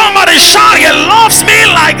 Somebody shout, he loves me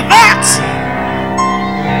like that.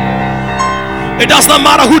 It doesn't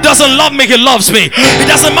matter who doesn't love me, he loves me. It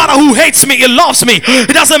doesn't matter who hates me, he loves me. It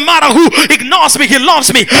doesn't matter who ignores me, he loves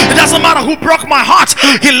me. It doesn't matter who broke my heart,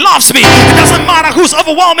 he loves me. It doesn't matter who's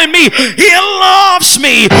overwhelming me, he loves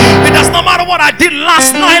me. It does not matter what I did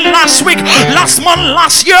last night, last week, last month,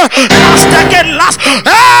 last year, last decade,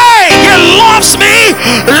 hey, he loves me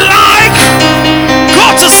like.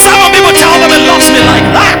 Go to 7 people, tell them he loves me like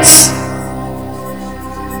that.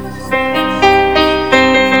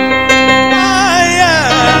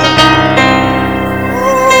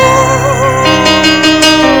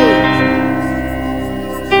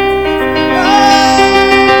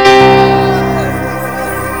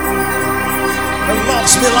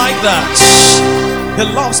 That. He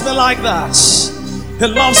loves me like that. He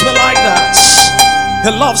loves me like that.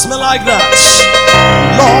 He loves me like that.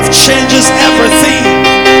 Love changes everything.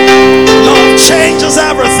 Love changes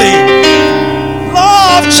everything.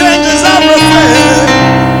 Love changes everything.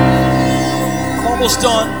 I'm almost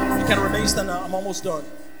done. You can remain standing now. I'm almost done.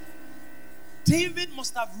 David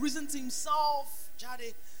must have risen to himself.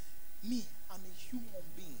 Jade, me, I'm a human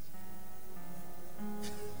being.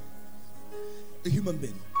 A human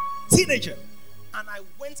being. Teenager, and I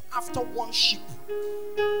went after one sheep.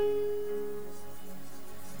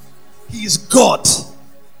 He is God.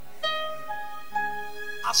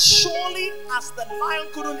 As surely as the lion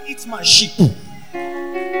couldn't eat my sheep,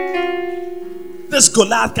 this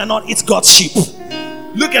Goliath cannot eat God's sheep.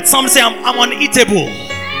 Look at some say, I'm uneatable.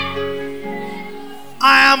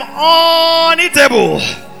 I am uneatable.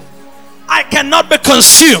 I cannot be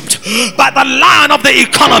consumed by the lion of the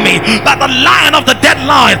economy, by the lion of the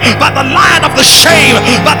deadline, by the lion of the shame,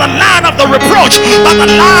 by the lion of the reproach, by the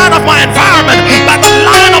lion of my environment, by the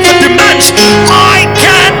lion of the demands. I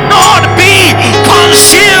cannot be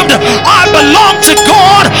consumed. I belong to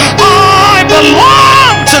God. I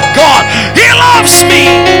belong to God. He loves me.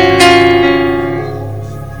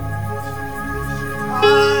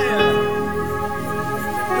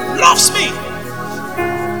 He loves loves me.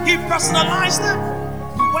 He personalized it.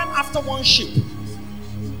 He went after one sheep.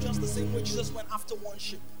 Just the same way Jesus went after one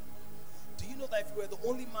sheep. Do you know that if you were the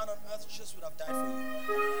only man on earth, Jesus would have died for you?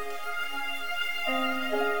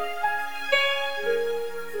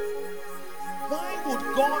 Why would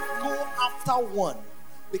God go after one?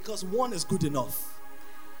 Because one is good enough.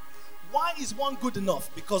 Why is one good enough?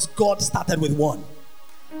 Because God started with one.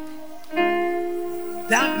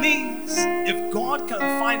 That means if God can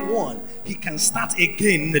find one, he can start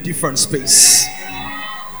again in a different space.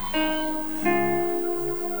 Can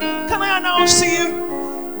I announce to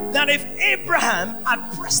you that if Abraham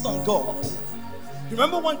had pressed on God,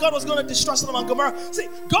 remember when God was going to destroy Sodom and Gomorrah? See,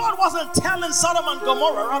 God wasn't telling Sodom and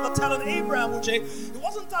Gomorrah, rather telling Abraham, He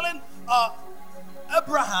wasn't telling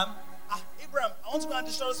Abraham, Abraham, I want to go and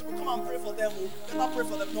destroy those people, come and pray for them, we'll better pray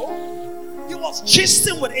for them. No, he was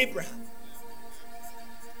gisting with Abraham.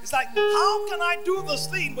 It's like, how can I do this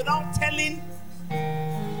thing without telling?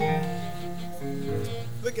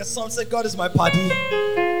 Look at some say, God is my party.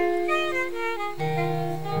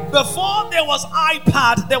 Before there was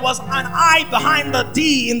iPad, there was an I behind the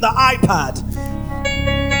D in the iPad.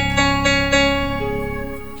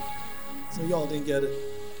 So y'all didn't get it.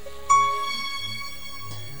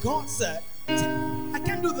 God said, I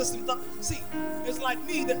can't do this thing. See, it's like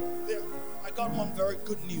me. I got one very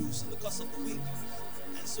good news in the course of the week.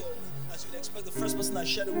 And so, as you'd expect, the first person I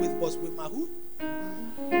shared it with was with my who?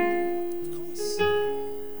 Of course.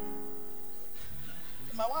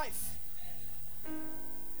 My wife.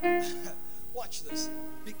 Watch this.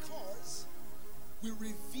 Because we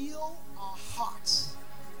reveal our hearts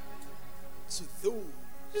to those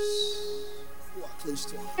who are close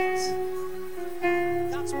to our hearts.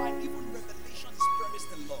 That's why even revelation is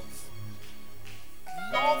premised in love.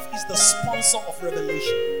 Love is the sponsor of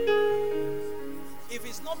revelation. If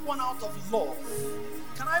it's not born out of love,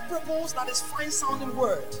 can I propose that it's fine sounding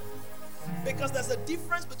word? Because there's a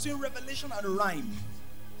difference between revelation and rhyme.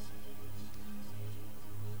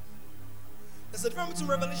 There's a difference between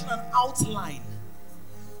revelation and outline.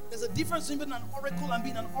 There's a difference between being an oracle and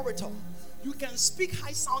being an orator. You can speak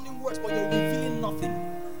high sounding words, but you're revealing nothing.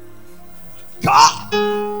 God,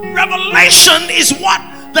 revelation is what?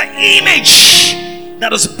 The image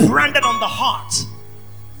that is branded on the heart.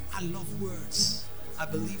 I love words. I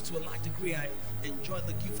believe to a large degree I enjoy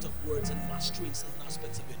the gift of words and mastery in certain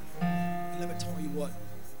aspects of it. And let me tell you what,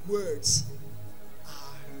 words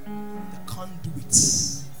are the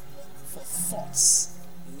conduits for thoughts,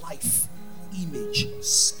 life, image,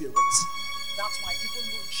 spirit. That's why even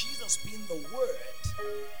though Jesus being the word,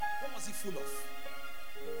 what was he full of?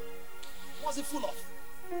 What was he full of?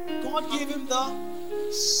 God gave him the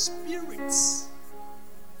Spirit.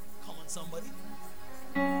 Come on, somebody.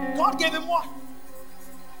 God gave him what?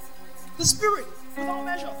 The Spirit, without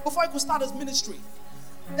measure, before he could start his ministry.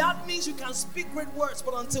 That means you can speak great words,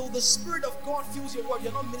 but until the Spirit of God fills your word,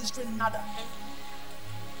 you're not ministering nada.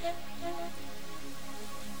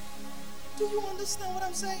 Do you understand what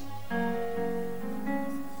I'm saying?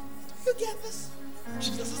 Do you get this?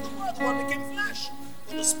 Jesus is the Word. The Word became flesh.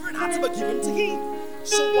 But the Spirit had to be given to him.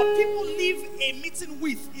 So what people leave a meeting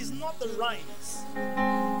with is not the rhymes.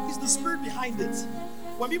 It's the Spirit behind it.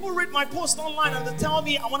 When people read my post online and they tell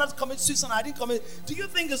me I wanted to commit suicide and I didn't commit, do you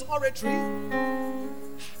think it's oratory? Oh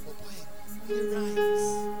boy, it rhymes.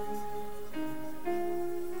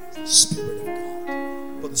 It's the Spirit of God.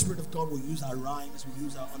 But the Spirit of God will use our rhymes, will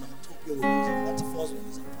use our onomatopoeia, will use our metaphors, will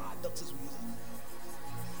use our paradoxes, will use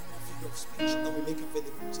our figure of speech that will make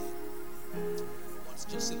available to you. Once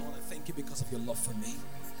just say, Lord, I thank you because of your love for me.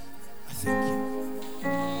 I thank you.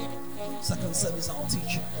 Second service, I'll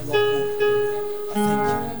teach you a lot more. I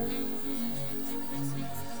thank you.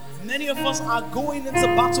 Many of us are going into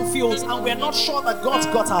battlefields and we're not sure that God's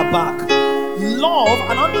got our back. Love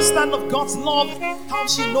and understand of God's love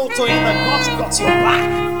helps you know to him that God's got your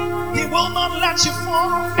back. He will not let you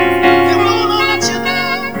fall. He will not let you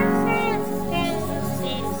down.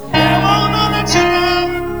 He will not let you down.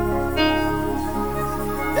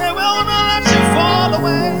 He will not let you fall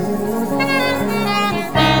away.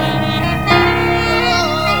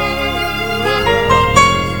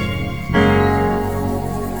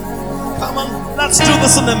 Come on, let's do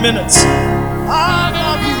this in a minute. I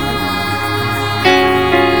love you.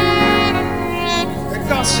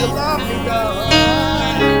 Because you love me, God.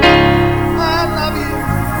 I love you.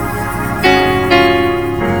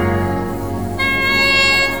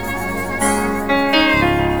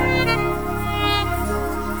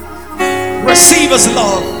 Receive his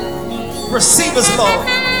love. Receive his love.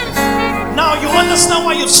 Now you understand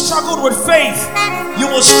why you've struggled with faith. You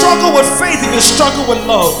will struggle with faith if you struggle with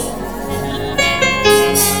love.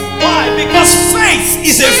 Why? Because faith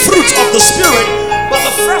is a fruit of the Spirit, but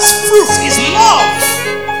the first fruit is love.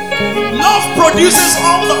 Love produces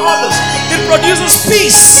all the others. It produces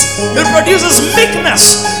peace. It produces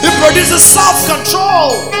meekness. It produces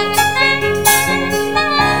self-control.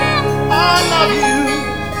 I love you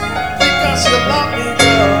because you love me,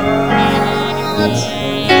 God.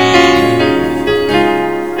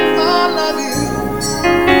 I love you.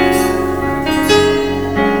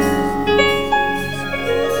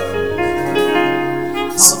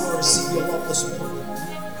 Someone receive your love this morning.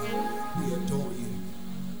 We adore you.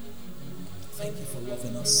 Thank you for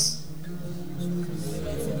loving us. Thank you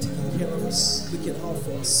for taking care of us, looking out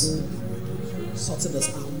for us, sorting us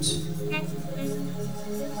out.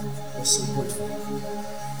 We're so grateful.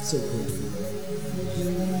 So grateful.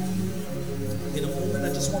 In a moment, I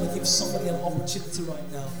just want to give somebody an opportunity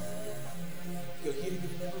right now. You're here,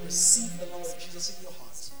 you've never received the love of Jesus in your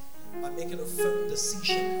heart, by making a firm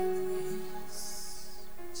decision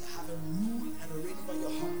to have him rule and reign over your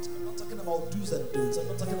heart. I'm not talking about do's and don'ts. I'm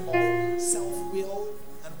not talking about self-will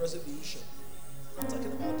and reservation. I'm not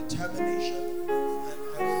talking about determination and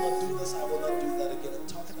I will not do this, I will not do that again. I'm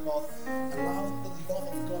talking about allowing the love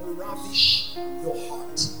of God to ravish your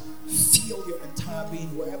heart, fill your entire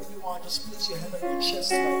being. Wherever you are, just place your hand on your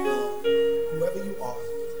chest right now. Whoever you are,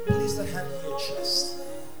 place the hand on your chest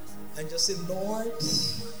and just say, Lord,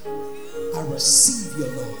 I receive your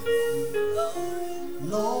love.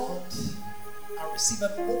 Lord, I receive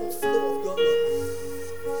an overflow of your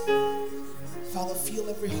love. Father, feel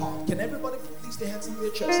every heart. Can everybody place their hands on their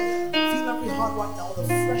chest? Feel every heart right now, the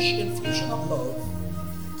fresh infusion of love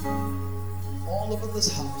all over this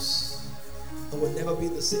house. It will never be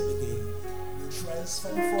the same again.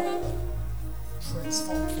 Transform forever.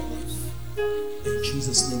 Transform for life. In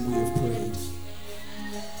Jesus' name we have prayed.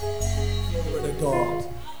 Glory to God.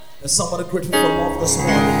 Is somebody grateful for love this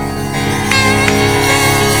morning?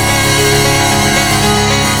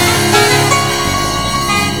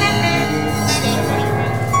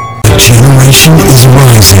 Generation is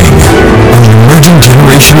rising, an emerging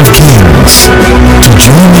generation of kings. To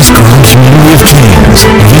join this growing community of kings,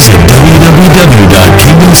 visit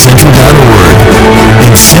www.kingdomcentral.org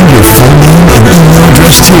and send your full name and email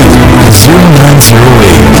address to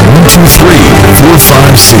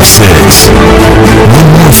 0908-123-4566.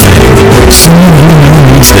 One more thing, someone you know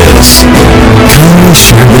needs this. Kindly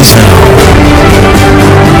share this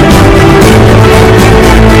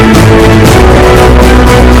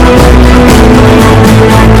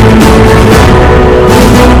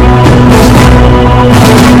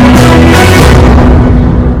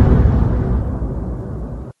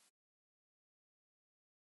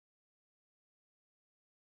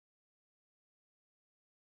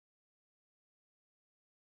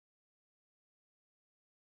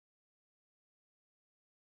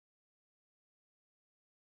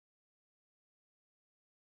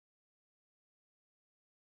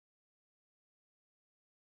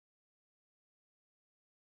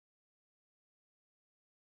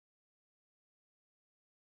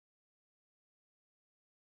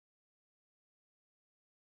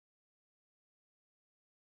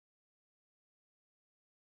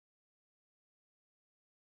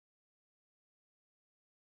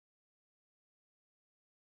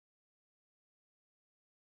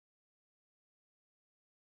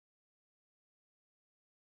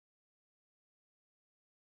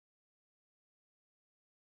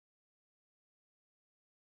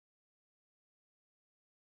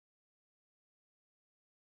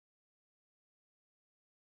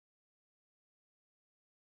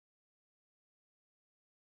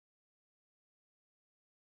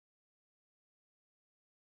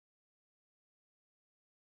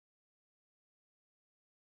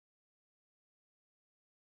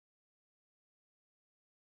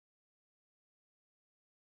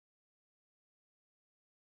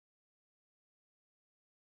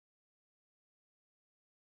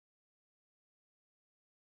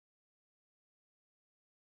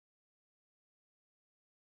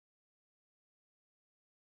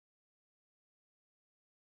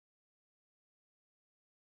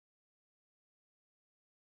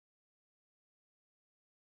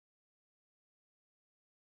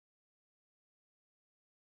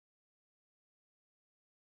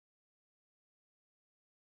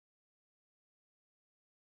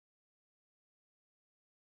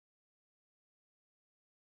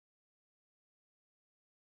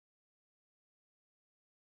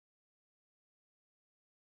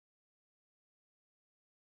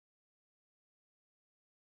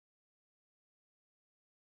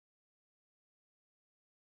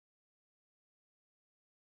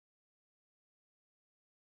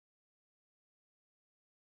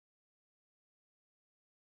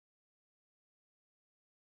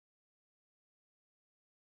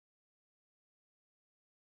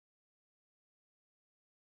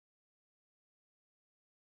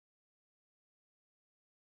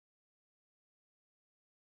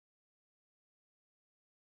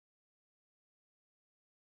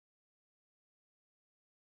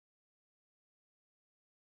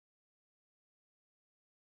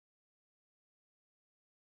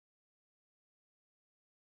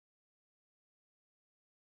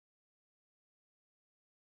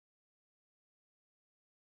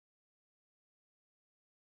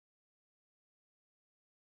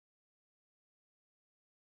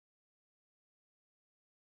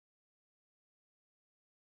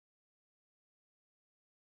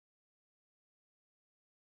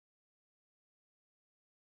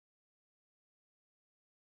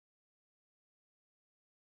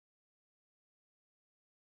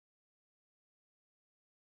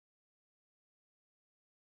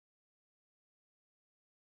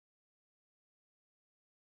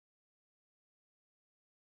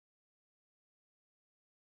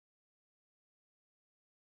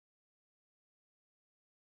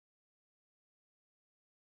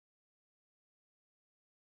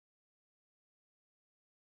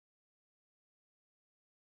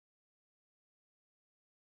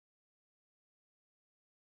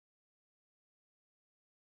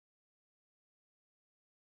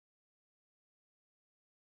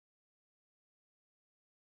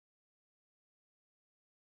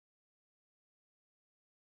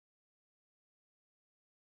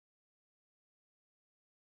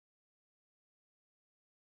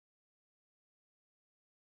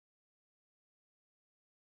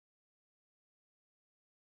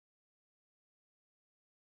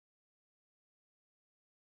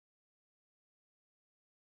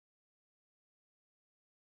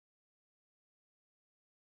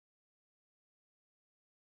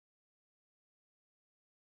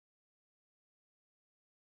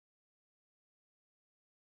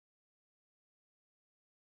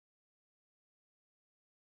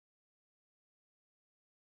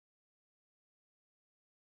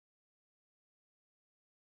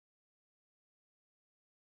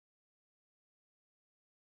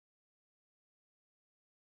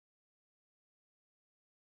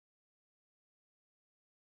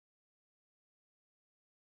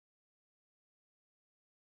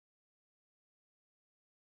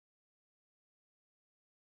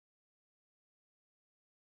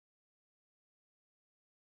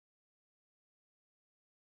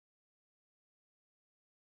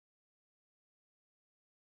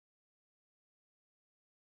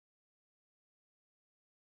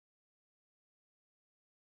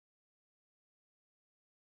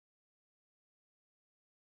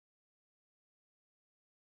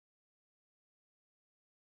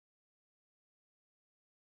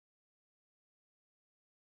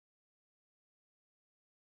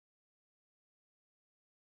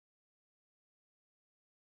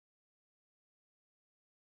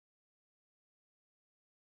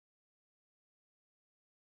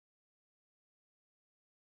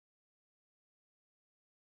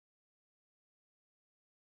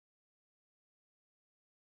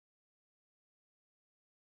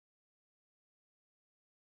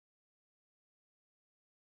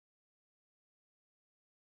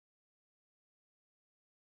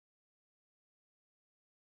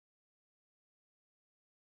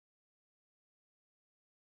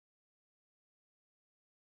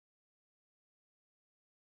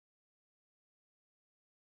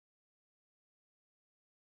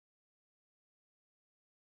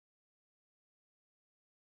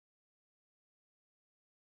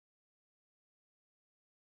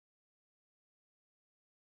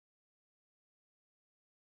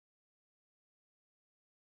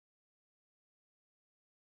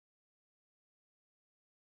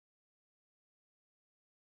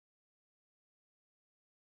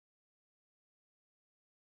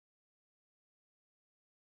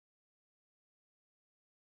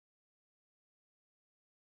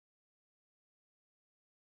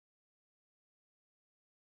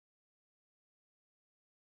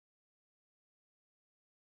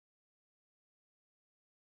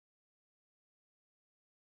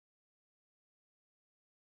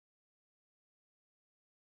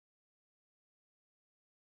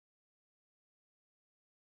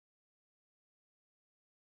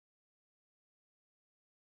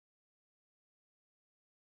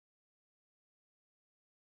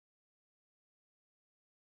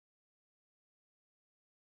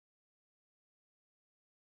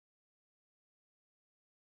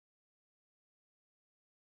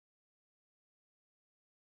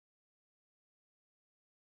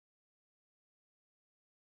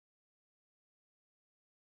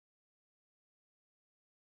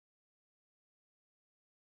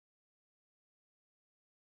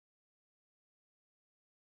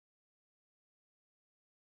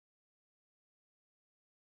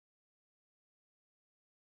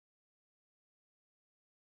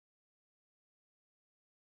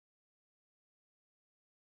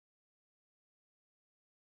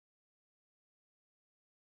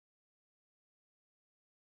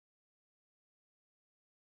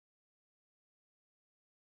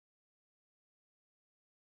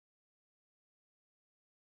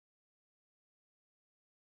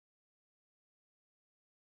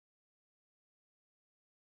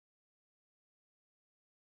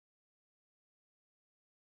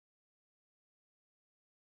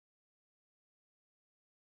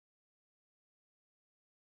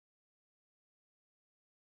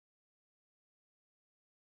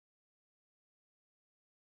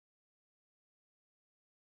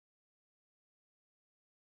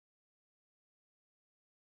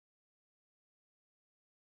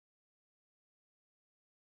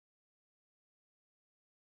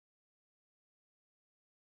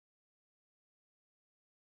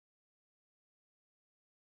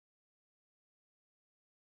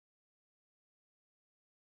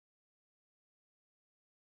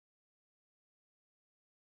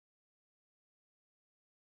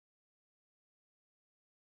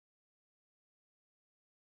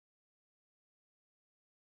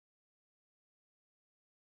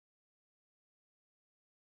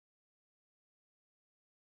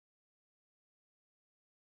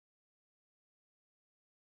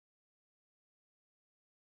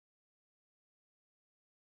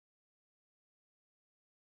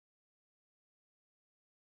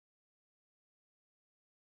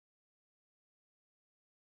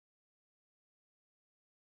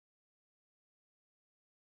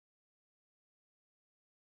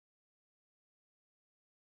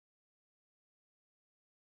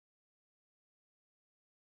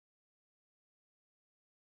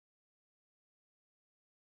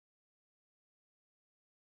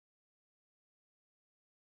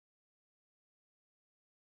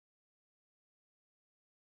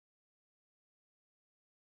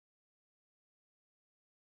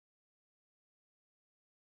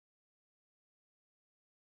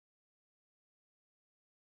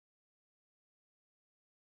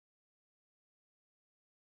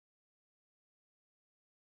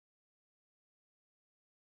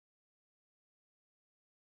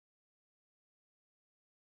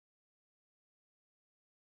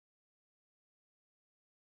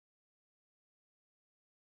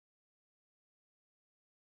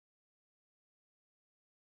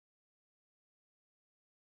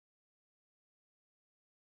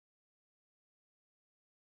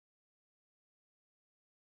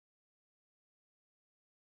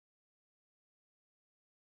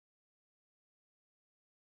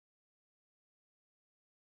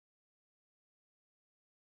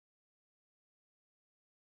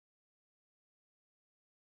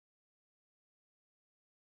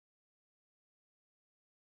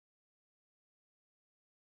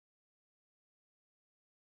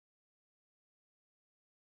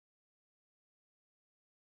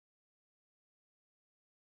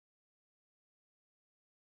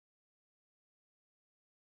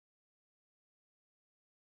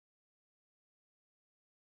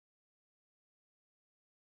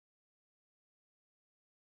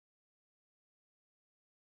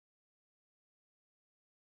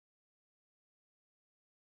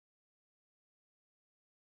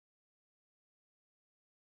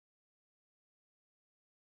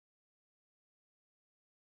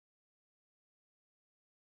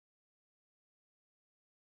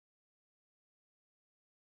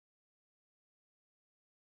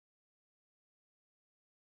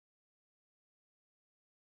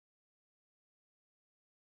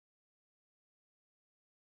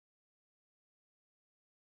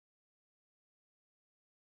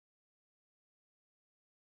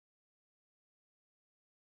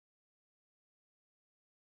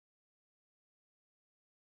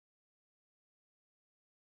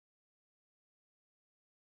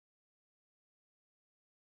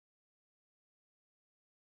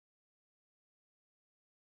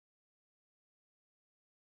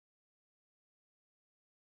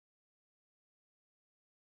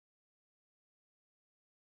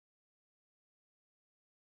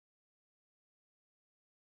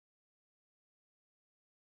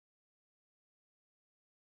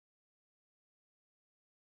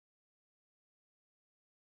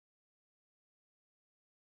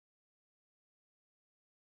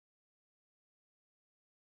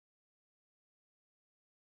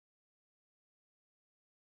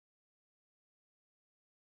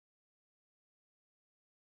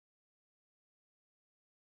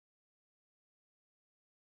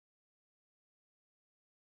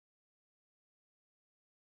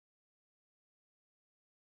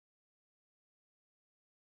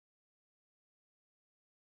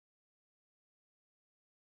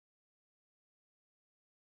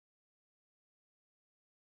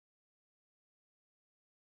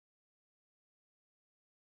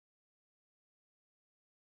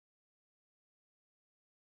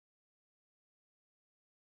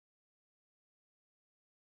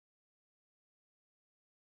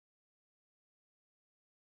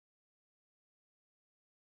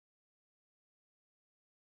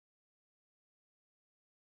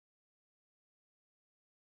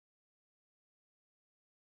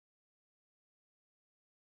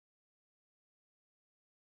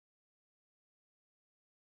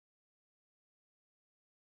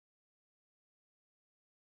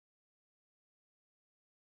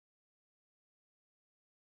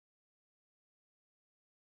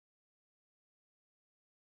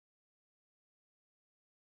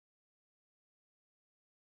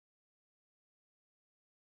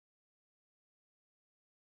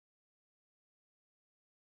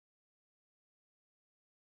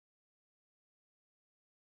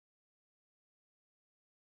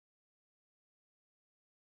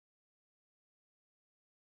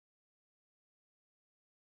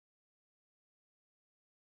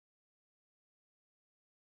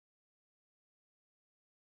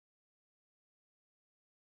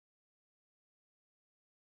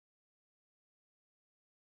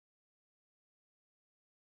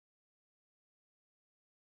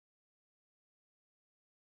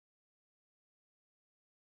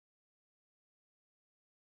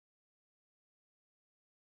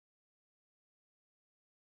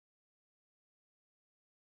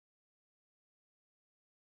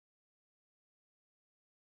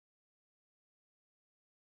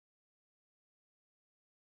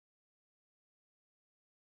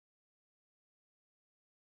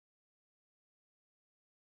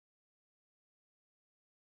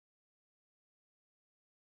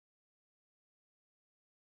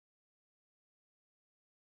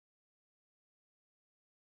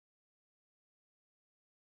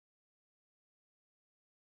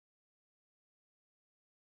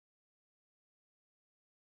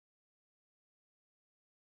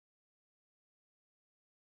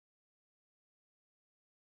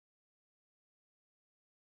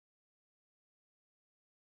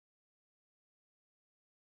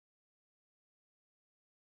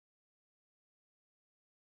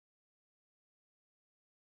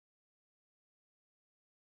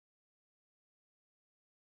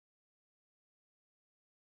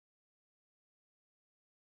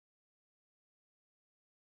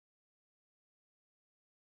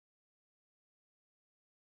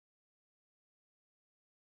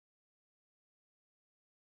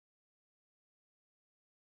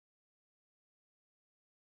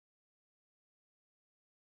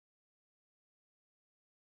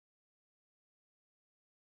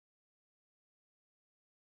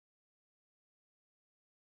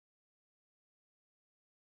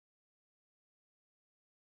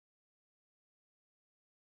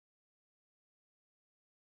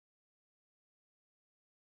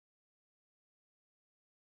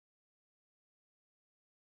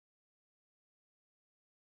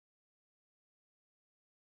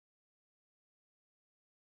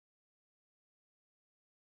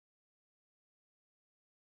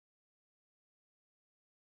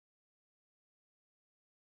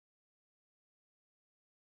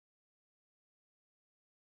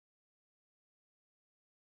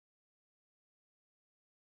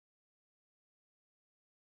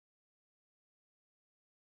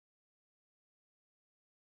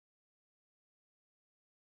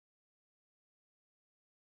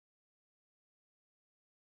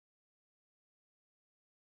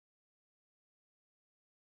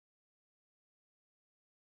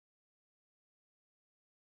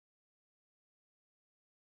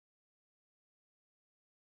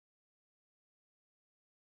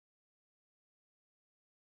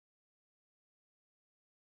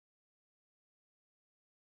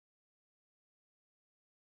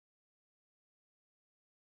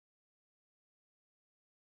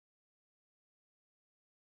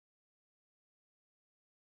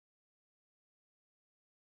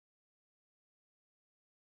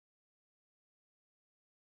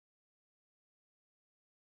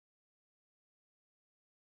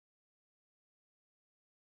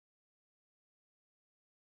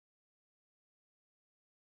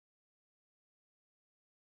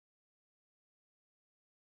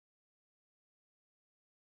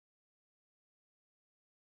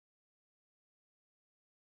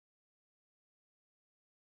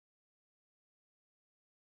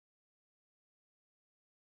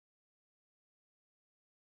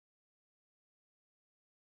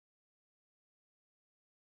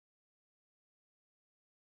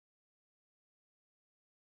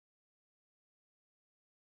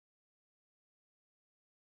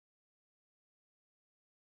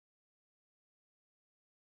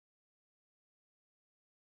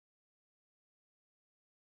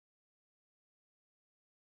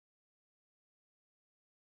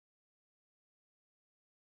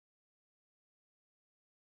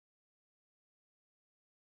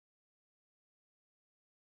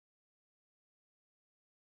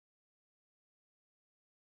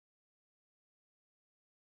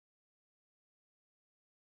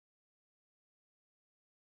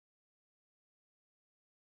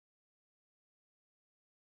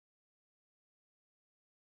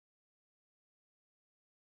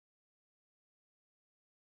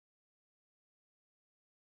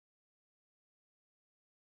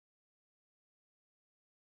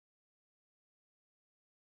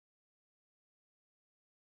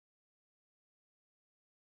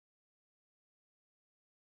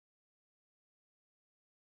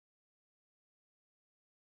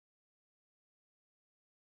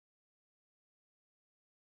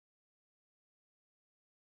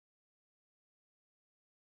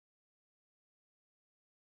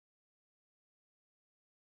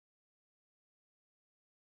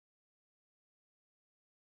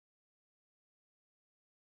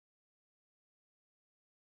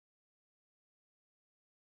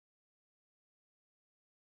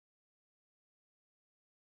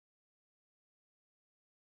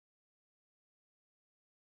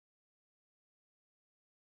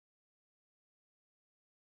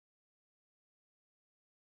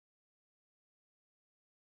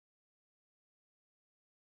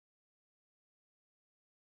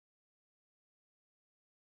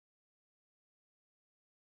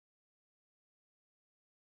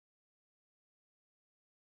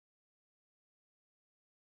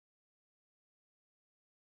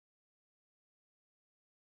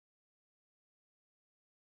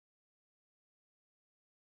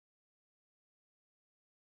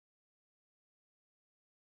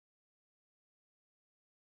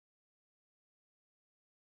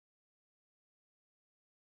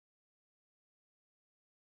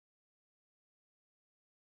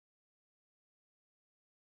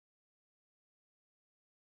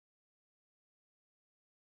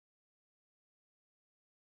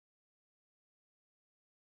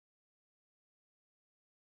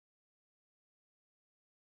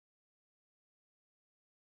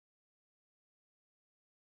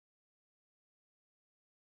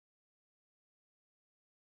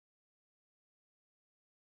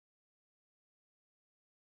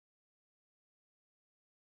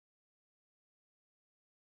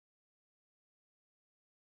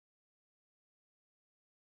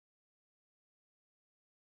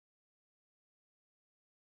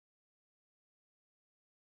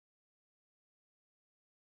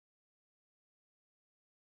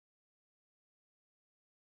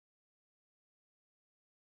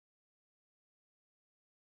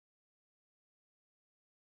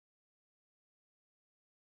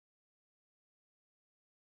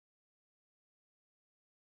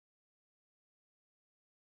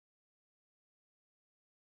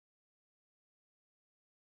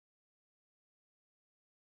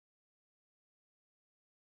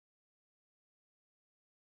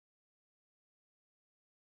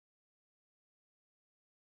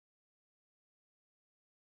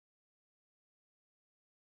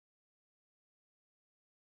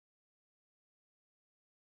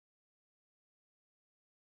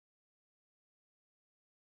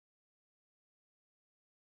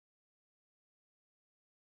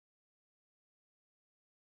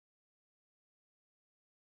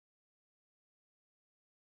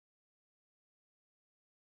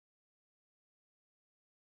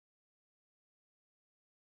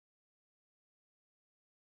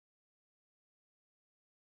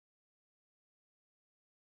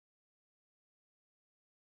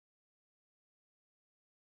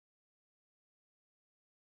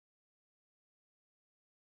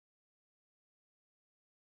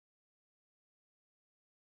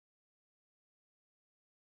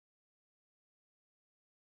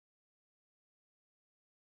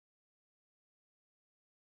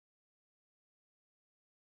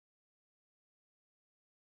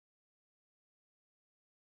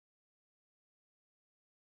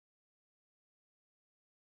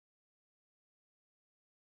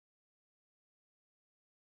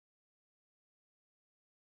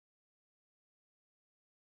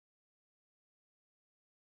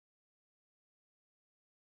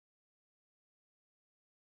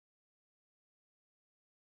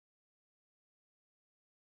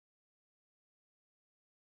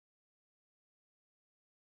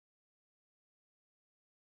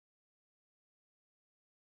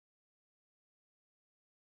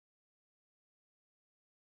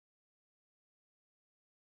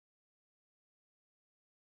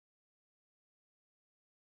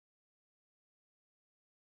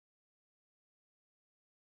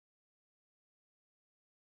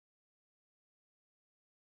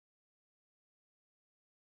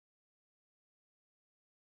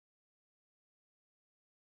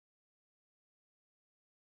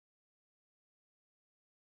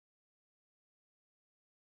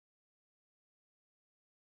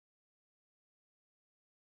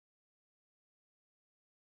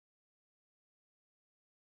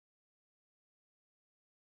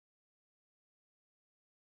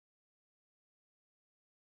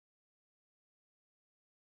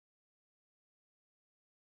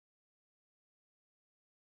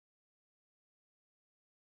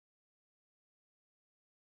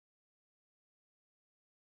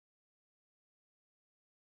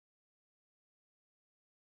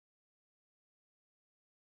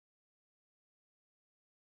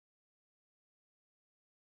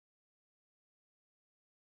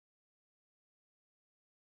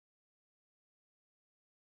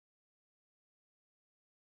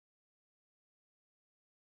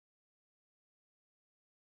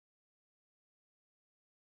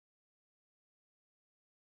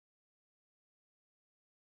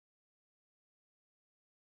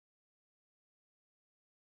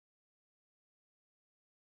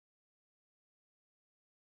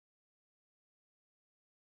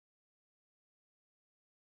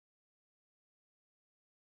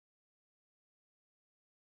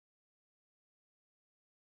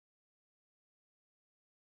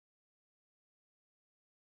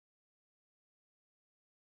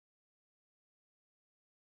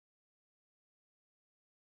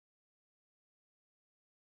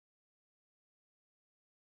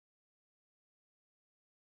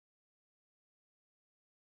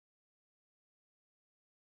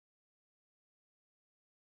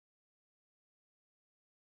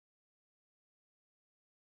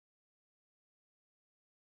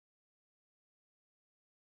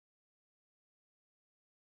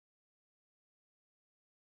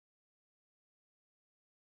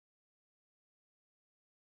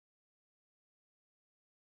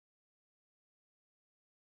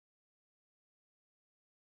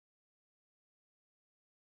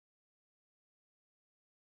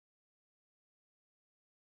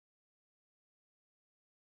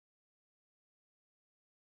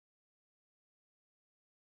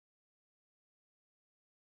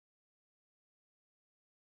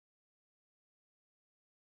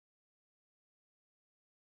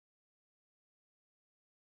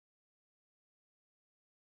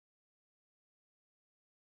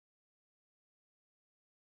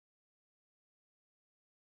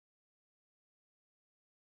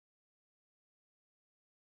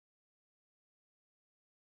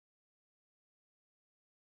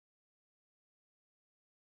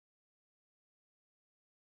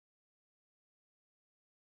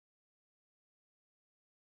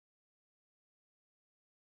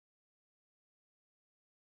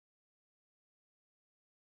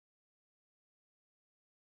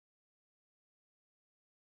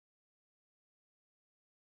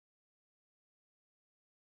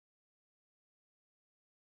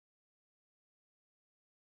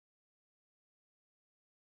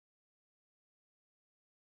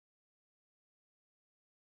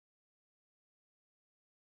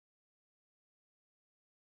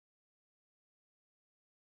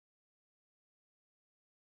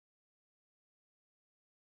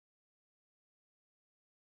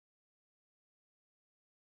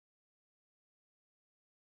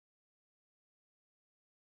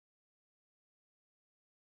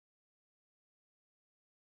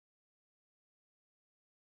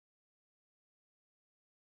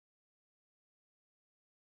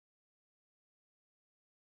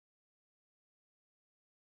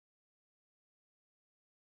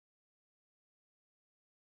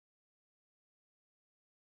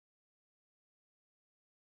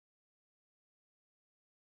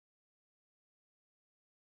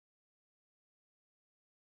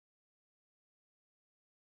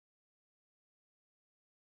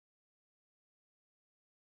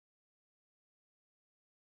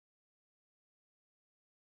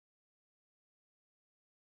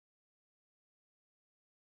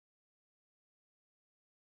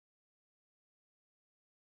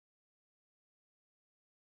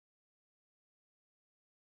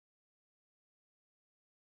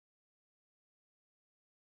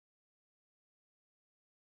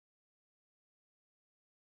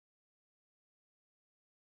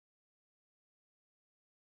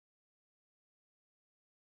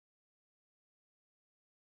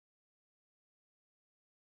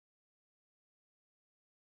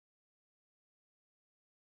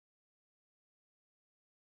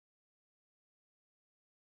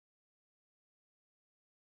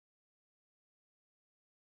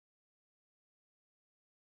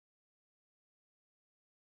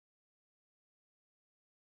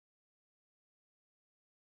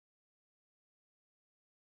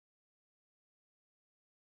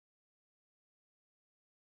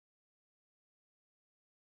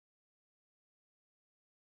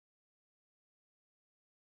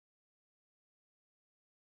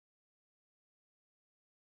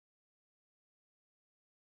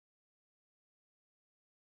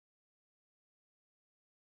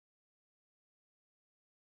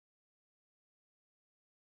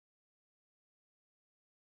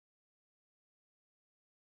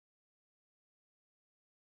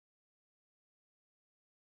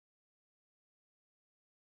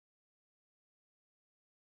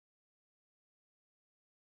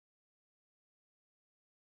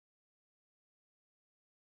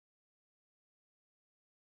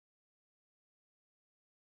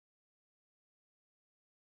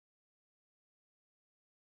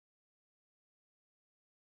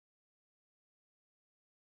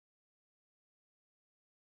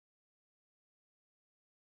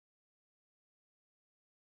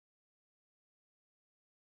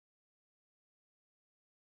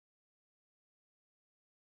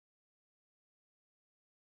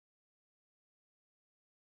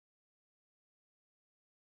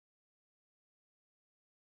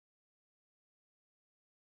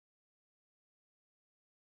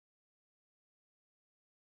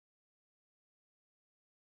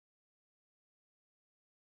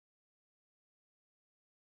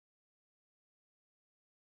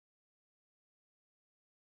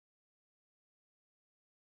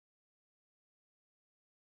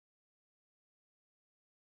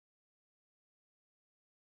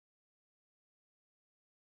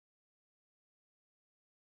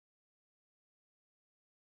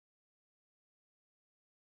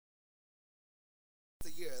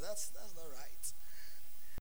here. That's not right.